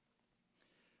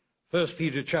 1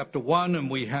 Peter chapter 1, and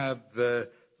we have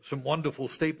some wonderful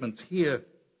statements here.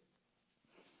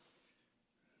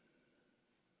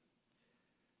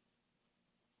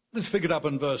 Let's pick it up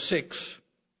in verse 6.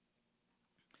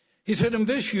 He said, in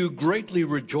this you greatly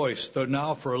rejoice, though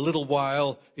now for a little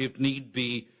while, if need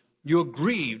be, you're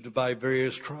grieved by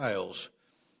various trials.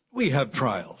 We have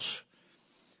trials.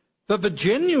 That the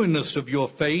genuineness of your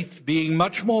faith, being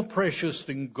much more precious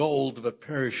than gold that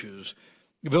perishes,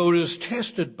 though it is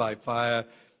tested by fire,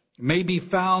 may be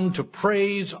found to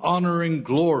praise, honor, and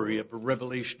glory at the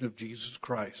revelation of Jesus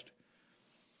Christ.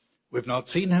 We've not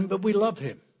seen him, but we love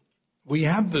him. We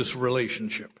have this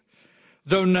relationship.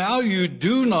 Though now you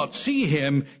do not see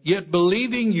him, yet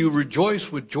believing you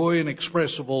rejoice with joy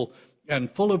inexpressible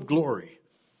and full of glory,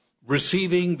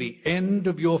 receiving the end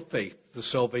of your faith, the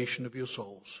salvation of your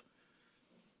souls.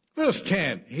 Verse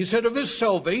 10, he said, of this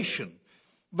salvation,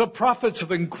 the prophets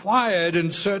have inquired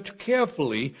and searched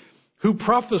carefully, who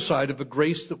prophesied of a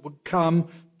grace that would come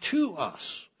to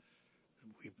us.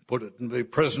 We put it in the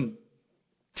present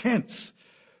tense.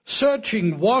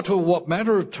 Searching what or what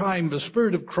manner of time the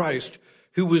Spirit of Christ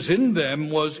who was in them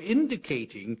was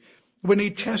indicating when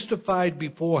he testified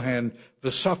beforehand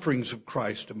the sufferings of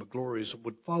Christ and the glories that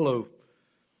would follow.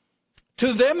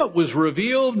 To them it was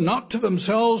revealed, not to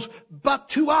themselves, but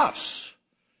to us.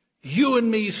 You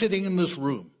and me sitting in this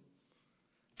room.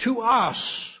 To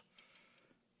us.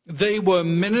 They were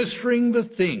ministering the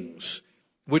things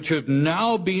which have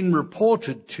now been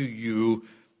reported to you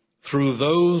through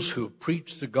those who have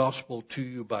preached the gospel to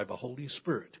you by the Holy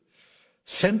Spirit,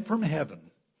 sent from heaven.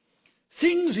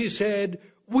 Things, he said,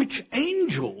 which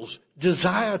angels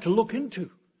desire to look into.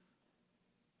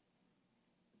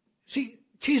 See,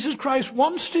 Jesus Christ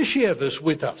wants to share this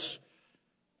with us.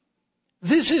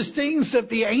 This is things that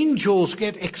the angels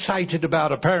get excited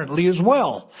about apparently as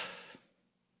well.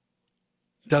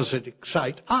 Does it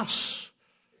excite us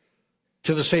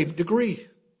to the same degree?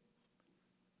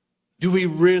 Do we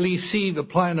really see the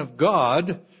plan of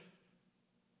God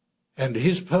and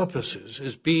his purposes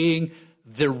as being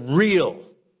the real,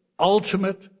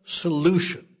 ultimate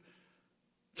solution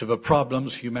to the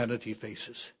problems humanity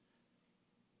faces?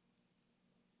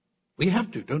 We have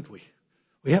to, don't we?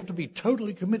 We have to be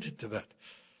totally committed to that.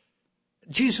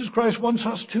 Jesus Christ wants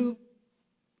us to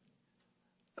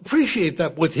appreciate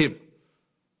that with him,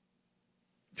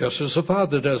 just as the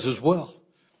Father does as well.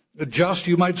 Just,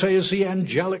 you might say, as the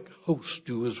angelic hosts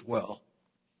do as well.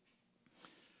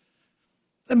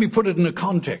 Let me put it in a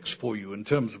context for you in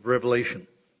terms of Revelation.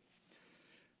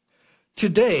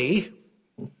 Today,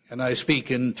 and I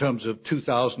speak in terms of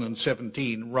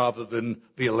 2017 rather than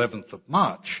the 11th of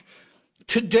March,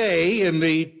 today in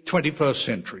the 21st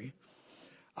century,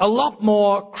 a lot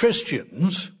more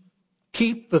Christians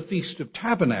keep the Feast of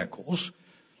Tabernacles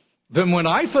than when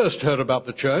I first heard about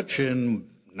the church in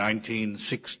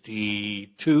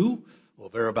 1962 or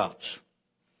thereabouts.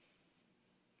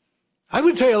 I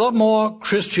would say a lot more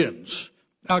Christians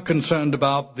are concerned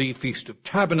about the Feast of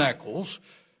Tabernacles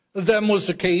than was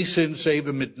the case in, say,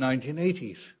 the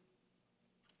mid-1980s.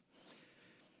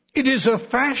 It is a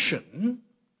fashion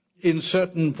in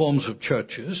certain forms of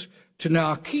churches to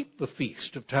now keep the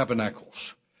Feast of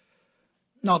Tabernacles.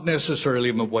 Not necessarily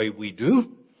in the way we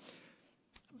do,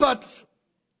 but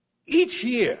each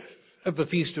year of the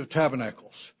Feast of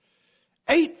Tabernacles,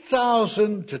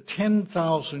 8,000 to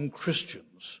 10,000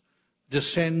 Christians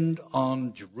descend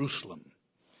on Jerusalem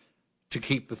to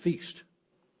keep the feast.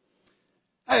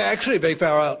 Actually, they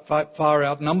far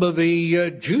outnumber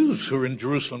the Jews who are in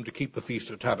Jerusalem to keep the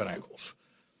Feast of Tabernacles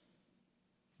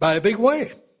by a big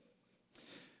way.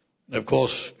 Of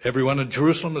course, everyone in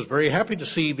Jerusalem is very happy to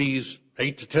see these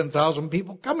 8 to 10,000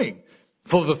 people coming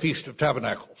for the Feast of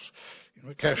Tabernacles.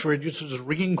 Cash registers are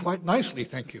ringing quite nicely,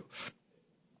 thank you.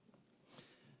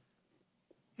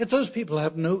 Yet those people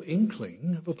have no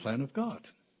inkling of the plan of God.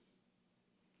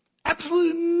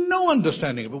 Absolutely no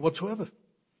understanding of it whatsoever.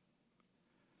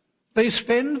 They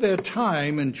spend their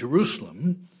time in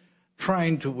Jerusalem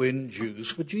trying to win Jews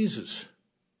for Jesus,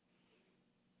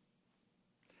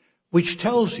 which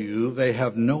tells you they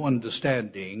have no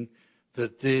understanding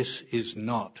that this is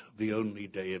not the only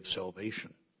day of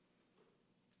salvation.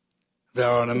 They're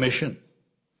on a mission.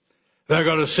 They're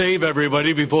going to save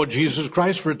everybody before Jesus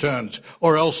Christ returns,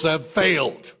 or else they've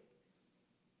failed.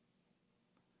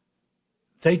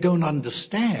 They don't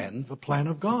understand the plan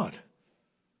of God.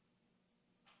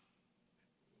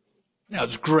 Now,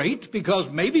 it's great because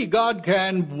maybe God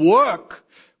can work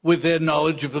with their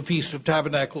knowledge of the Feast of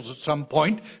Tabernacles at some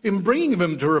point in bringing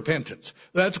them to repentance.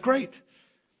 That's great.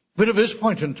 But at this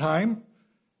point in time,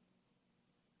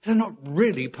 they're not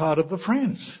really part of the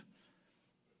friends.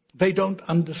 They don't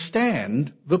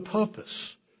understand the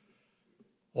purpose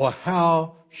or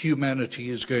how humanity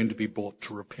is going to be brought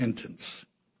to repentance.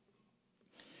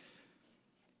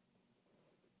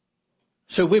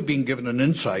 So we've been given an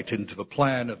insight into the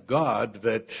plan of God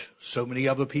that so many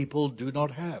other people do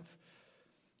not have.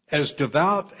 As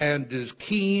devout and as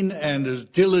keen and as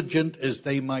diligent as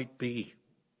they might be.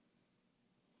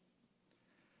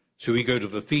 So we go to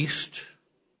the feast,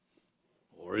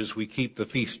 or as we keep the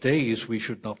feast days, we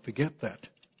should not forget that.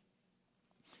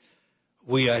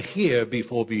 We are here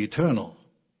before the eternal,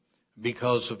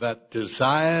 because of that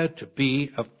desire to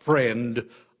be a friend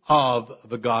of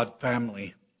the God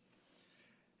family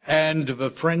and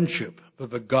the friendship that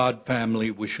the God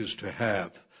family wishes to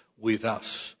have with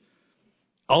us,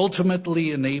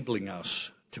 ultimately enabling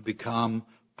us to become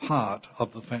part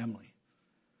of the family.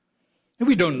 And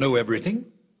we don't know everything.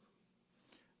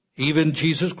 Even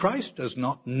Jesus Christ does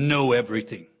not know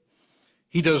everything.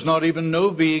 He does not even know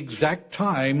the exact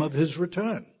time of his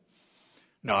return.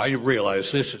 Now, I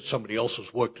realize this, that somebody else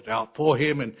has worked it out for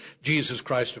him, and Jesus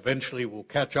Christ eventually will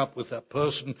catch up with that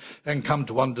person and come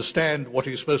to understand what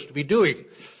he's supposed to be doing.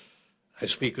 I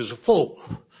speak as a fool.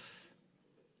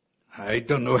 I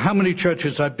don't know how many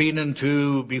churches I've been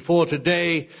into before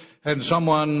today, and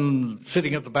someone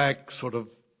sitting at the back sort of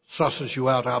susses you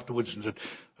out afterwards and said,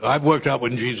 I've worked out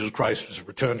when Jesus Christ is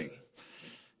returning.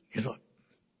 You thought,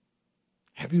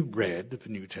 have you read the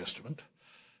New Testament?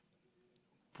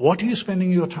 What are you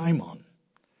spending your time on?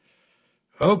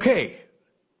 Okay.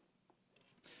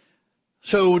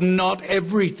 So not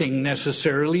everything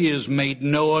necessarily is made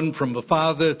known from the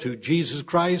Father to Jesus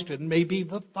Christ, and maybe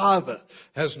the Father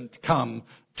hasn't come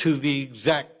to the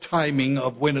exact timing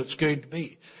of when it's going to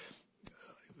be.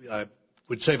 I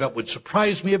would say that would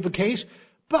surprise me if the case,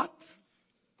 but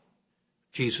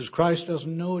Jesus Christ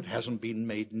doesn't know. It hasn't been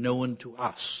made known to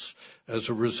us as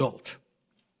a result.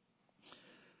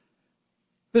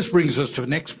 This brings us to the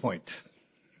next point.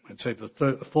 I'd say the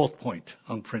fourth point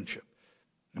on friendship,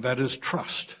 and that is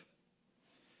trust.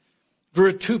 There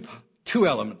are two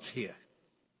elements here,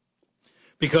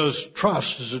 because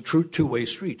trust is a true two-way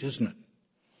street, isn't it?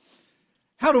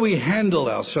 How do we handle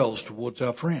ourselves towards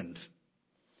our friend?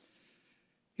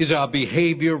 Is our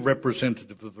behavior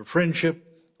representative of a friendship,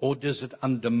 or does it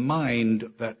undermine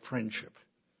that friendship?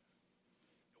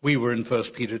 We were in 1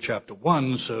 Peter chapter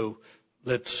 1, so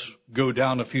let's go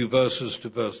down a few verses to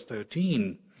verse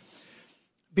 13.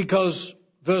 Because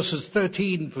verses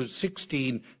 13 to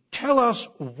 16 tell us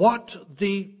what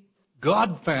the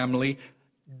God family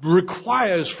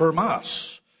requires from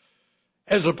us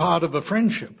as a part of a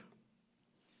friendship.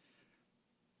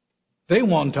 They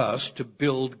want us to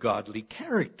build godly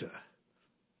character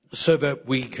so that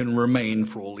we can remain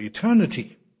for all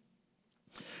eternity.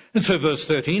 And so verse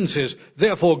 13 says,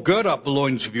 therefore gird up the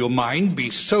loins of your mind, be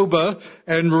sober,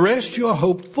 and rest your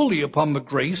hope fully upon the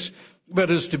grace that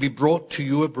is to be brought to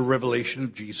you at the revelation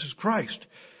of Jesus Christ.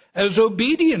 As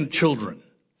obedient children,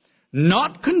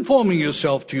 not conforming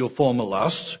yourself to your former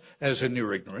lusts, as in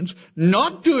your ignorance,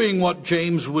 not doing what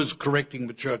James was correcting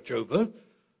the church over,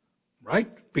 right?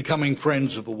 Becoming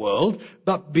friends of the world,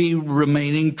 but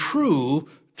remaining true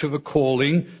to the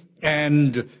calling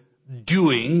and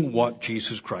doing what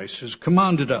Jesus Christ has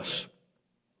commanded us.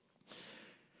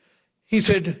 He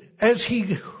said, as he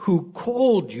who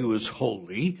called you is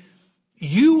holy,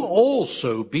 you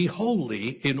also be holy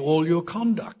in all your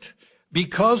conduct,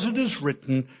 because it is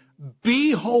written,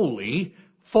 be holy,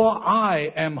 for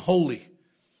I am holy.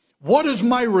 What is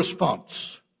my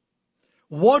response?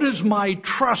 What is my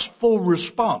trustful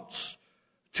response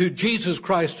to Jesus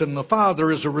Christ and the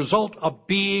Father as a result of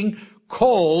being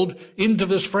called into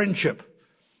this friendship?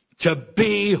 To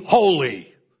be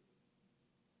holy.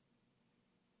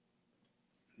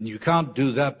 And you can't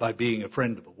do that by being a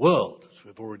friend of the world, as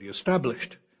we've already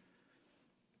established.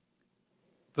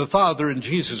 The Father and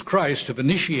Jesus Christ have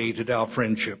initiated our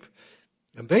friendship,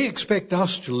 and they expect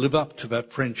us to live up to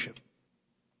that friendship.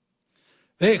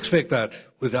 They expect that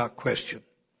without question.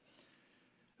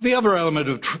 The other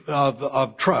element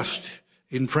of trust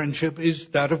in friendship is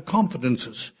that of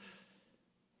confidences.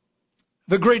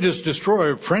 The greatest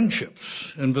destroyer of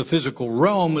friendships in the physical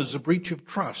realm is a breach of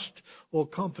trust or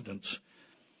confidence.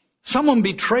 Someone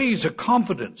betrays a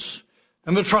confidence,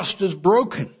 and the trust is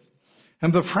broken,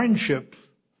 and the friendship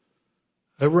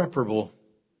irreparable.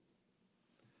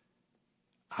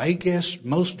 I guess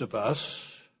most of us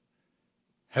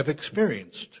have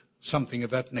experienced something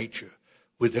of that nature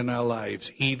within our lives,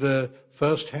 either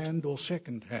first-hand or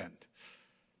second-hand.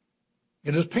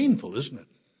 It is painful, isn't it?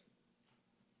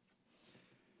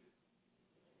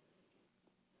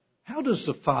 How does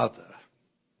the Father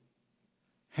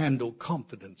handle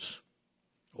confidence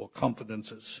or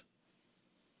confidences?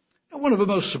 Now, one of the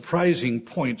most surprising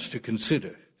points to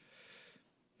consider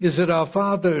is that our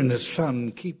Father and His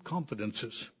Son keep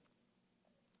confidences.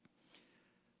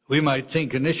 We might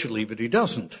think initially that He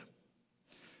doesn't.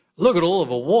 Look at all of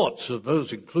the warts of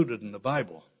those included in the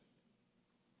Bible.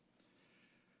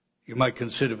 You might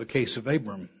consider the case of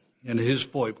Abram and his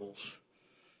foibles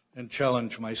and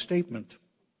challenge my statement.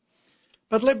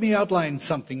 But let me outline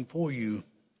something for you.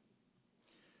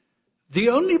 The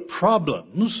only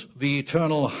problems the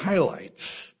Eternal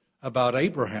highlights about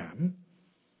Abraham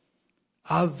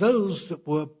are those that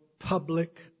were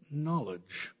public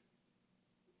knowledge.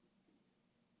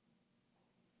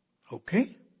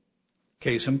 Okay?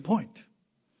 Case in point.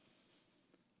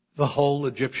 The whole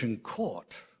Egyptian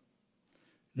court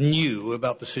knew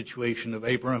about the situation of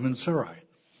Abraham and Sarai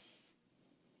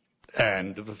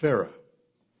and of the Pharaoh.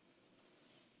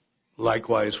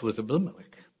 Likewise with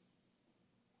Abimelech.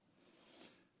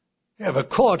 Yeah, the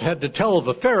court had to tell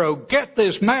the Pharaoh, get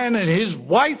this man and his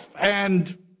wife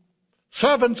and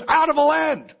servants out of the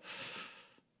land.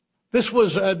 This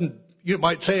was, you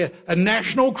might say, a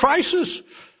national crisis.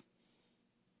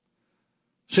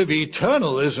 So the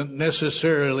eternal isn't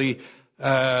necessarily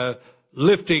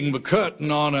lifting the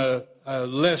curtain on a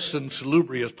less than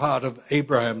salubrious part of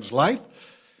Abraham's life.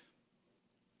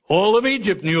 All of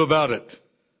Egypt knew about it.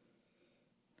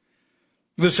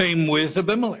 The same with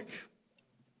Abimelech.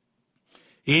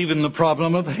 Even the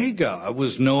problem of Hagar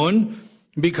was known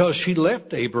because she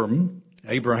left Abraham,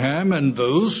 and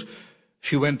those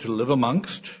she went to live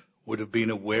amongst would have been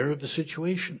aware of the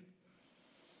situation.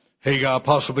 Hagar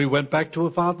possibly went back to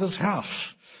her father's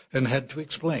house and had to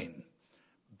explain.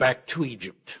 Back to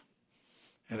Egypt.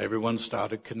 And everyone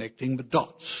started connecting the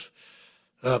dots.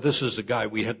 This is the guy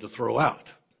we had to throw out.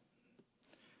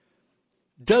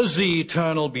 Does the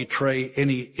Eternal betray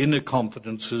any inner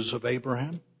confidences of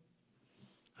Abraham?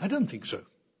 I don't think so.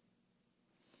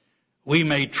 We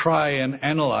may try and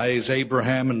analyze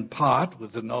Abraham in part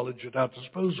with the knowledge at our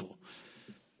disposal.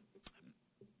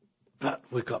 But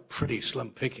we've got pretty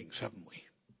slim pickings, haven't we?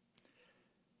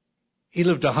 He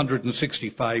lived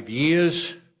 165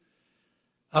 years,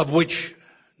 of which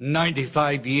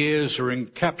 95 years are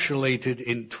encapsulated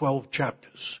in 12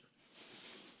 chapters.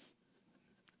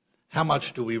 How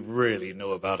much do we really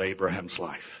know about Abraham's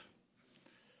life?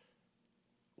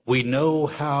 We know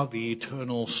how the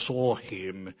Eternal saw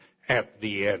him at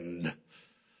the end.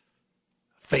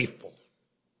 Faithful,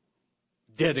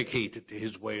 dedicated to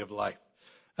his way of life.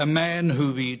 A man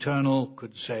who the Eternal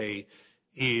could say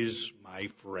is my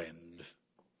friend.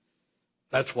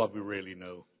 That's what we really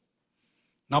know.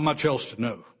 Not much else to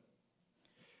know.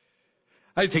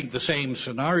 I think the same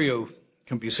scenario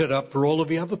can be set up for all of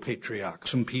the other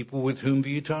patriarchs and people with whom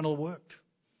the Eternal worked.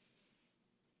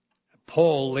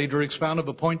 Paul later expounded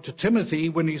the point to Timothy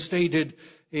when he stated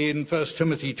in 1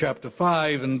 Timothy chapter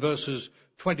 5 and verses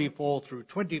 24 through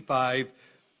 25,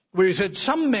 where he said,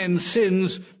 some men's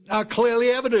sins are clearly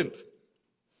evident.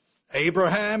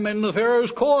 Abraham in the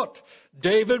Pharaoh's court,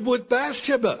 David with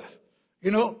Bathsheba.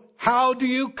 How do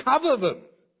you cover them?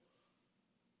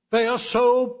 They are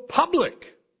so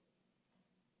public.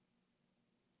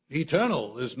 The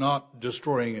Eternal is not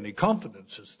destroying any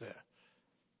confidences there.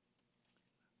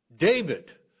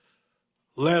 David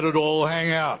let it all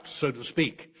hang out, so to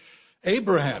speak.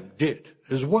 Abraham did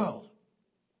as well.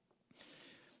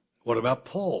 What about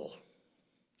Paul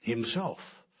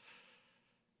himself?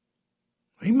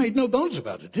 He made no bones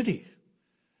about it, did he?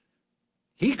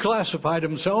 He classified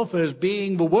himself as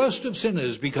being the worst of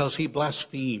sinners because he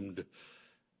blasphemed,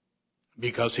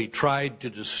 because he tried to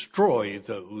destroy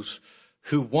those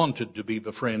who wanted to be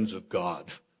the friends of God.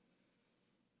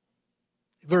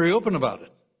 Very open about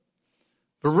it.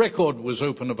 The record was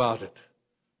open about it.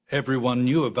 Everyone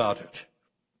knew about it.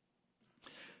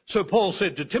 So Paul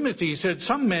said to Timothy, he said,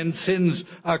 some men's sins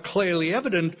are clearly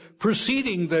evident,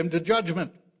 preceding them to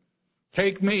judgment.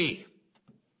 Take me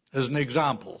as an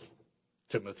example,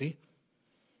 Timothy.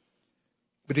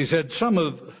 But he said,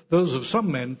 those of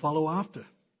some men follow after.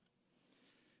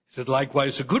 He said,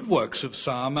 likewise, the good works of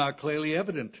some are clearly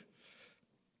evident,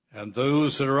 and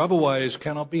those that are otherwise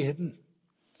cannot be hidden.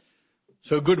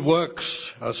 So good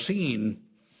works are seen,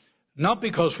 not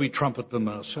because we trumpet them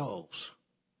ourselves,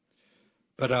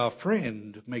 but our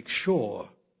friend makes sure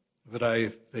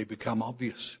that they become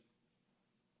obvious.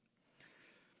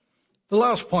 The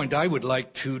last point I would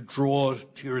like to draw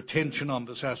to your attention on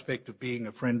this aspect of being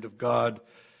a friend of God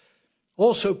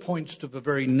also points to the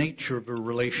very nature of a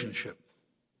relationship.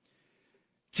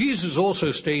 Jesus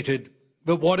also stated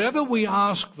that whatever we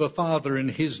ask the Father in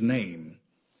his name,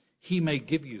 he may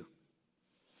give you.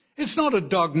 It's not a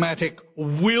dogmatic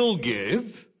will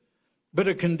give, but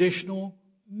a conditional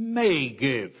may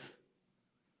give.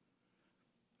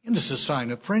 And it's a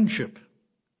sign of friendship.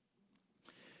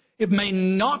 It may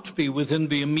not be within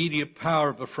the immediate power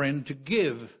of a friend to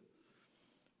give,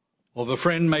 or the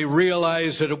friend may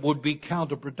realize that it would be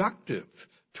counterproductive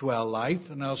to our life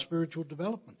and our spiritual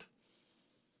development.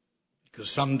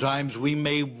 Because sometimes we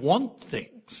may want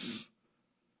things.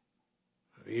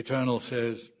 The Eternal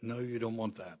says, no, you don't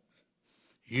want that.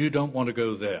 You don't want to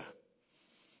go there.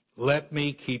 Let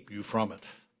me keep you from it.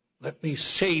 Let me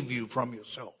save you from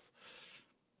yourself.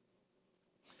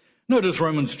 Notice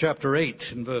Romans chapter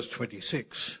 8 and verse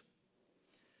 26.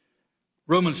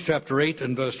 Romans chapter 8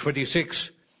 and verse 26,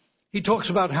 he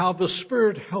talks about how the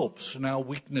Spirit helps in our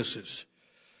weaknesses.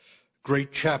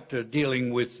 Great chapter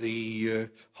dealing with the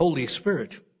Holy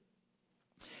Spirit.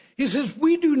 He says,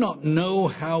 we do not know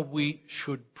how we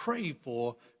should pray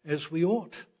for as we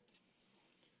ought.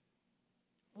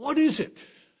 What is it?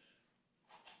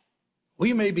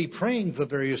 We may be praying for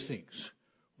various things.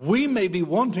 We may be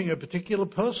wanting a particular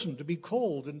person to be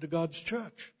called into God's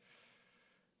church.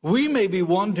 We may be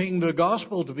wanting the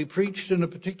gospel to be preached in a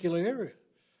particular area.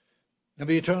 And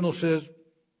the Eternal says,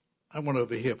 I want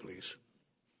over here, please.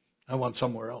 I want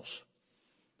somewhere else.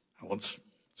 I want so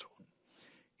on.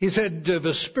 He said,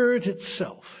 the Spirit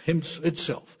itself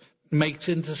makes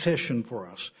intercession for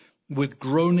us with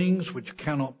groanings which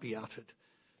cannot be uttered.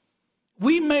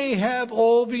 We may have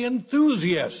all the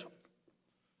enthusiasm,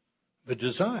 the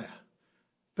desire,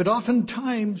 but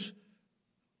oftentimes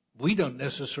we don't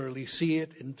necessarily see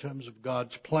it in terms of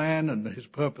God's plan and his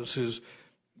purposes,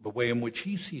 the way in which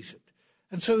he sees it.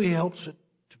 And so he helps it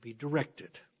to be directed.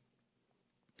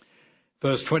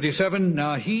 Verse 27,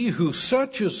 now he who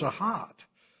searches the heart,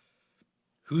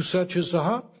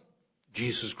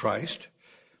 Jesus Christ,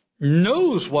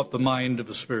 knows what the mind of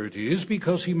the Spirit is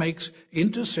because he makes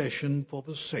intercession for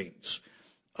the saints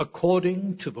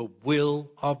according to the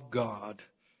will of God.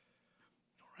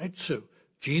 All right, so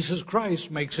Jesus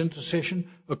Christ makes intercession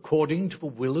according to the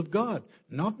will of God,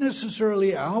 not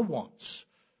necessarily our wants,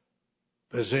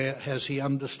 but as he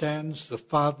understands the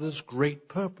Father's great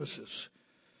purposes.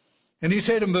 And he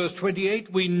said in verse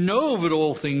 28, we know that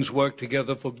all things work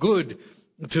together for good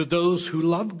to those who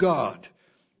love God,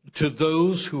 to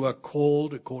those who are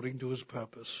called according to his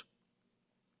purpose.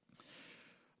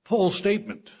 Paul's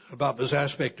statement about this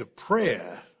aspect of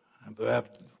prayer, and the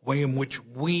way in which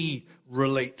we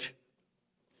relate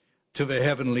to the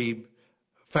heavenly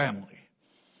family,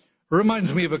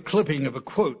 reminds me of a clipping of a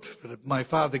quote that my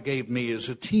father gave me as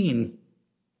a teen.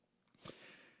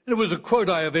 It was a quote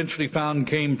I eventually found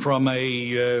came from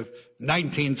a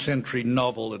 19th century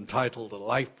novel entitled A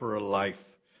Life for a Life.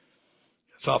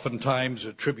 It's oftentimes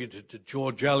attributed to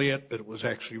George Eliot, but it was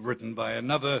actually written by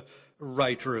another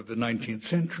writer of the 19th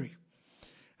century.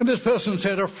 And this person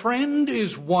said, a friend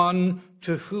is one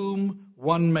to whom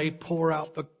one may pour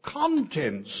out the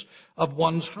contents of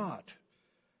one's heart,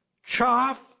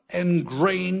 chaff and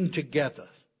grain together,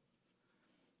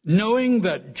 knowing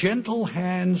that gentle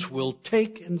hands will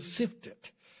take and sift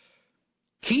it.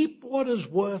 Keep what is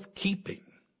worth keeping,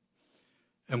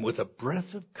 and with a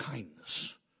breath of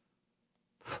kindness,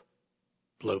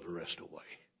 blow the rest away.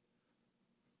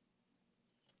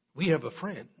 We have a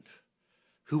friend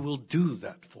who will do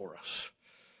that for us,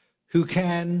 who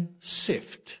can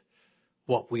sift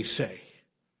what we say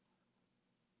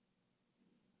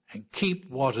and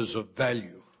keep what is of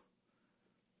value,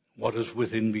 what is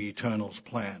within the Eternal's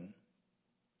plan.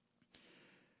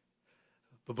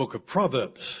 The book of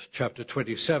Proverbs, chapter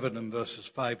 27 and verses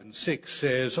 5 and 6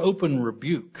 says, open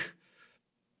rebuke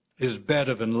is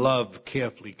better than love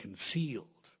carefully concealed.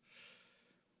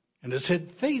 And it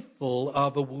said, faithful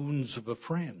are the wounds of a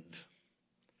friend.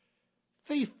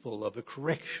 Faithful are the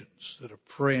corrections that a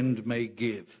friend may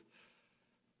give.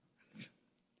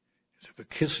 As if the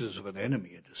kisses of an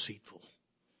enemy are deceitful.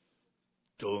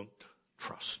 Don't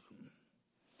trust them.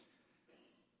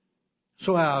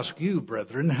 So I ask you,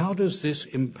 brethren, how does this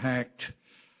impact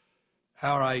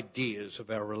our ideas of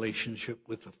our relationship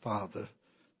with the Father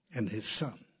and his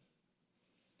Son?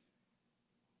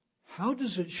 How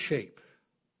does it shape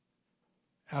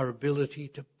our ability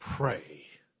to pray?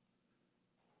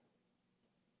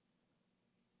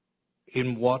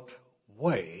 In what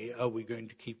way are we going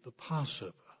to keep the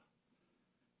Passover?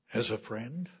 As a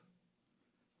friend?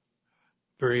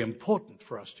 Very important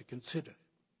for us to consider.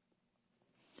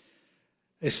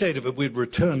 I stated that we'd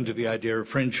return to the idea of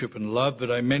friendship and love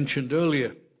that I mentioned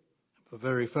earlier, the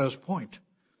very first point.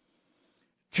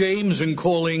 James, in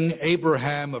calling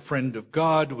Abraham a friend of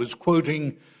God, was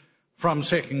quoting from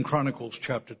 2 Chronicles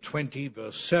chapter 20,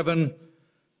 verse 7,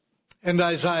 and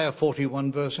Isaiah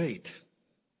 41, verse 8.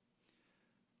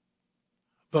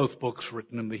 Both books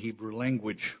written in the Hebrew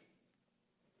language.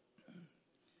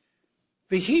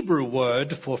 The Hebrew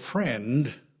word for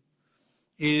friend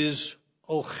is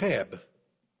ocheb.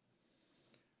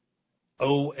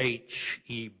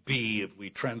 O-H-E-B, if we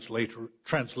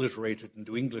transliterate it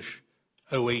into English,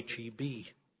 O-H-E-B.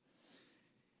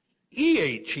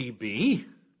 E-H-E-B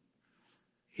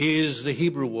is the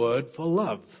Hebrew word for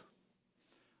love.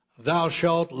 Thou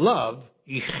shalt love,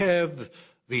 Ichev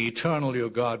the eternal your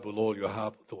God with all your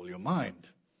heart, with all your mind.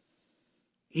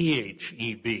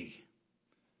 E-H-E-B.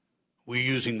 We're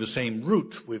using the same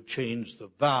root. We've changed the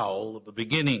vowel at the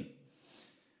beginning.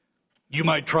 You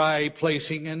might try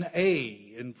placing an A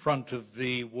in front of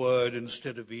the word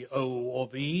instead of the O or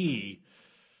the E,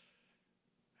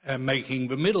 and making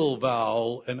the middle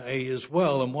vowel an A as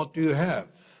well. And what do you have?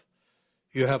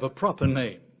 You have a proper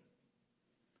name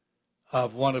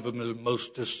of one of the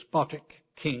most despotic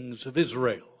kings of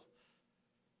Israel,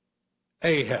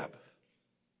 Ahab.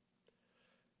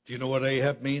 Do you know what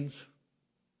Ahab means?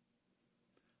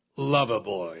 Lover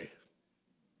boy.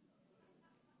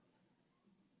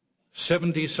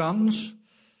 70 sons,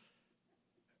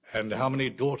 and how many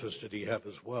daughters did he have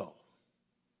as well?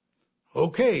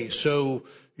 Okay, so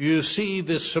you see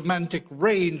this semantic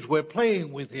range we're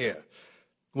playing with here.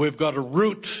 We've got a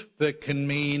root that can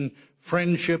mean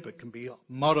friendship, it can be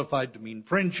modified to mean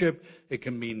friendship, it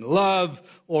can mean love,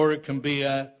 or it can be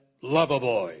a lover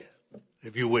boy,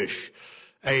 if you wish,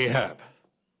 Ahab.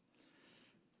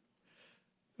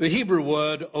 The Hebrew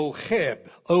word oheb,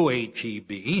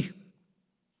 O-H-E-B,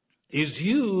 is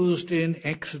used in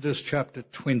Exodus chapter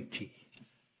 20,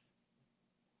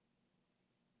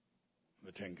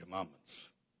 the Ten Commandments,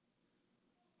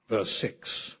 verse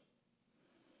 6.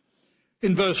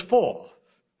 In verse 4,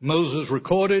 Moses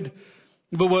recorded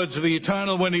the words of the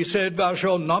Eternal when he said, "Thou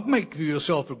shalt not make for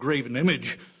yourself a graven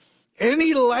image,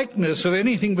 any likeness of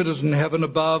anything that is in heaven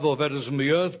above, or that is in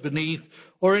the earth beneath,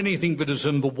 or anything that is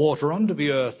in the water under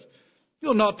the earth.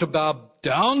 You're not to bow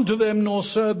down to them nor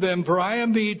serve them, for I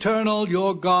am the Eternal,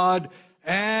 your God,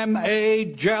 am a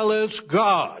jealous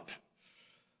God."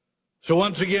 So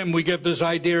once again, we get this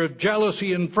idea of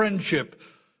jealousy and friendship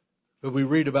that we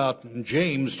read about in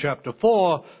James chapter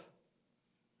 4,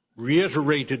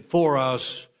 reiterated for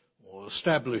us, or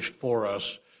established for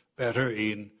us better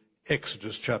in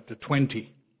Exodus chapter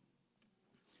 20.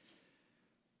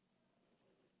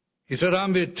 He said,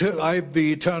 I'm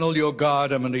the Eternal, your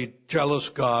God, I'm a jealous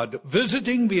God,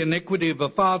 visiting the iniquity of the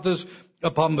fathers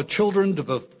upon the children to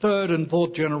the third and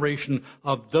fourth generation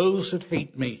of those that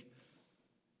hate me.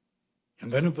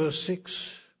 And then in verse 6,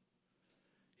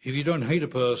 if you don't hate a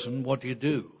person, what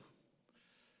do?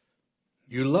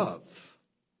 You love.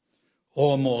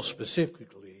 Or more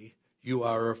specifically, you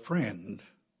are a friend.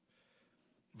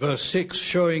 Verse 6,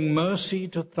 showing mercy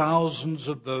to thousands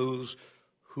of those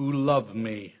who love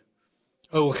me.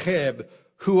 Oheb,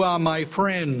 who are my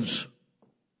friends,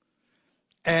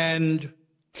 and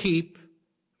keep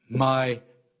my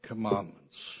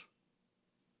commandments.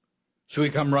 So we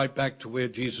come right back to where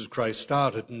Jesus Christ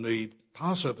started in the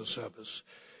Passover service.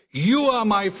 You are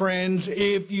my friends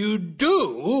if you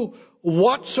do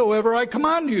whatsoever I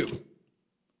command you.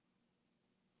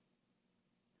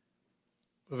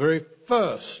 The very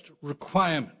first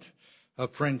requirement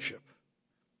of friendship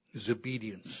is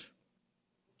obedience.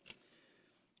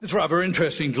 It's rather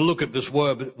interesting to look at this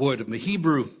word in the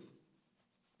Hebrew.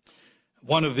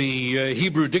 One of the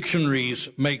Hebrew dictionaries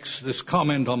makes this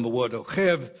comment on the word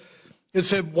ochev. It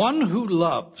said, one who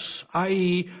loves,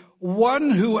 i.e.,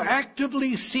 one who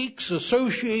actively seeks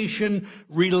association,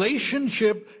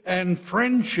 relationship, and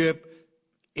friendship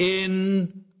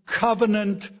in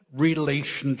covenant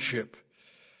relationship,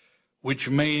 which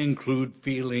may include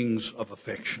feelings of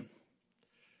affection.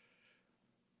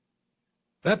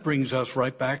 That brings us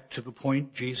right back to the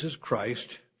point Jesus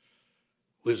Christ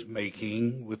was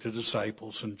making with the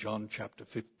disciples in John chapter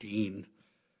 15,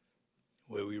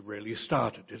 where we really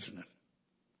started, isn't it?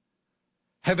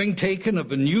 Having taken of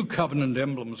the new covenant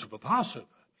emblems of the Passover,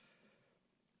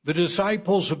 the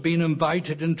disciples have been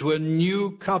invited into a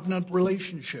new covenant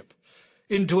relationship,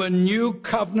 into a new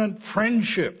covenant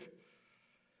friendship.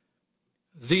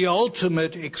 The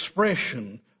ultimate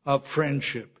expression of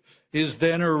friendship is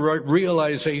then a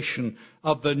realization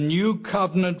of the new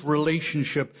covenant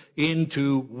relationship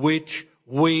into which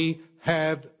we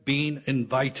have been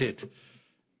invited.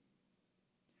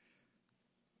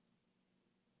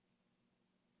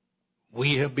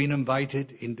 We have been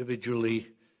invited individually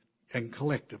and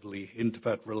collectively into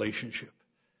that relationship.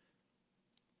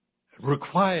 It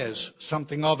requires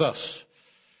something of us.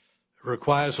 It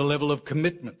requires a level of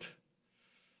commitment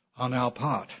on our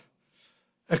part.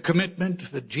 A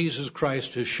commitment that Jesus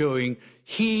Christ is showing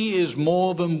he is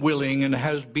more than willing and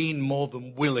has been more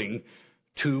than willing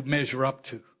to measure up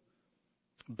to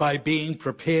by being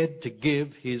prepared to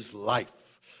give his life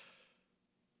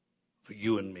for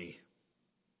you and me,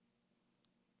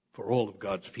 for all of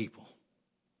God's people.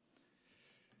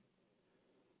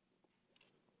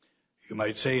 You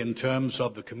might say in terms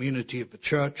of the community of the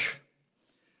church,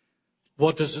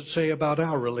 What does it say about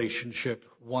our relationship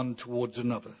one towards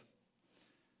another?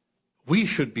 We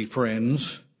should be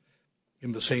friends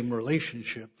in the same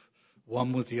relationship,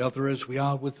 one with the other as we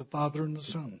are with the Father and the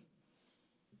Son.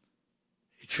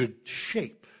 It should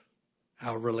shape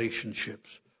our relationships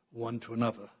one to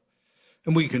another.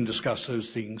 And we can discuss those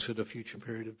things at a future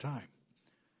period of time.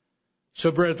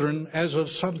 So, brethren, as of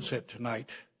sunset tonight,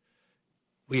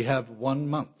 we have 1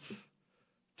 month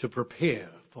to prepare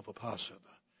for the Passover,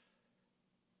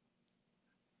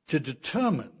 to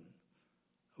determine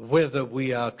whether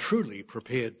we are truly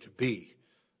prepared to be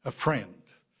a friend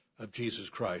of Jesus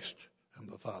Christ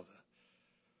and the Father,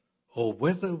 or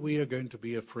whether we are going to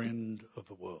be a friend of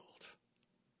the world.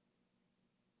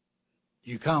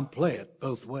 You can't play it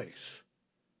both ways.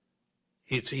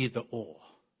 It's either or.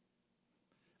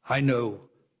 I know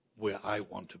where I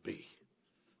want to be.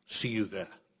 See you there.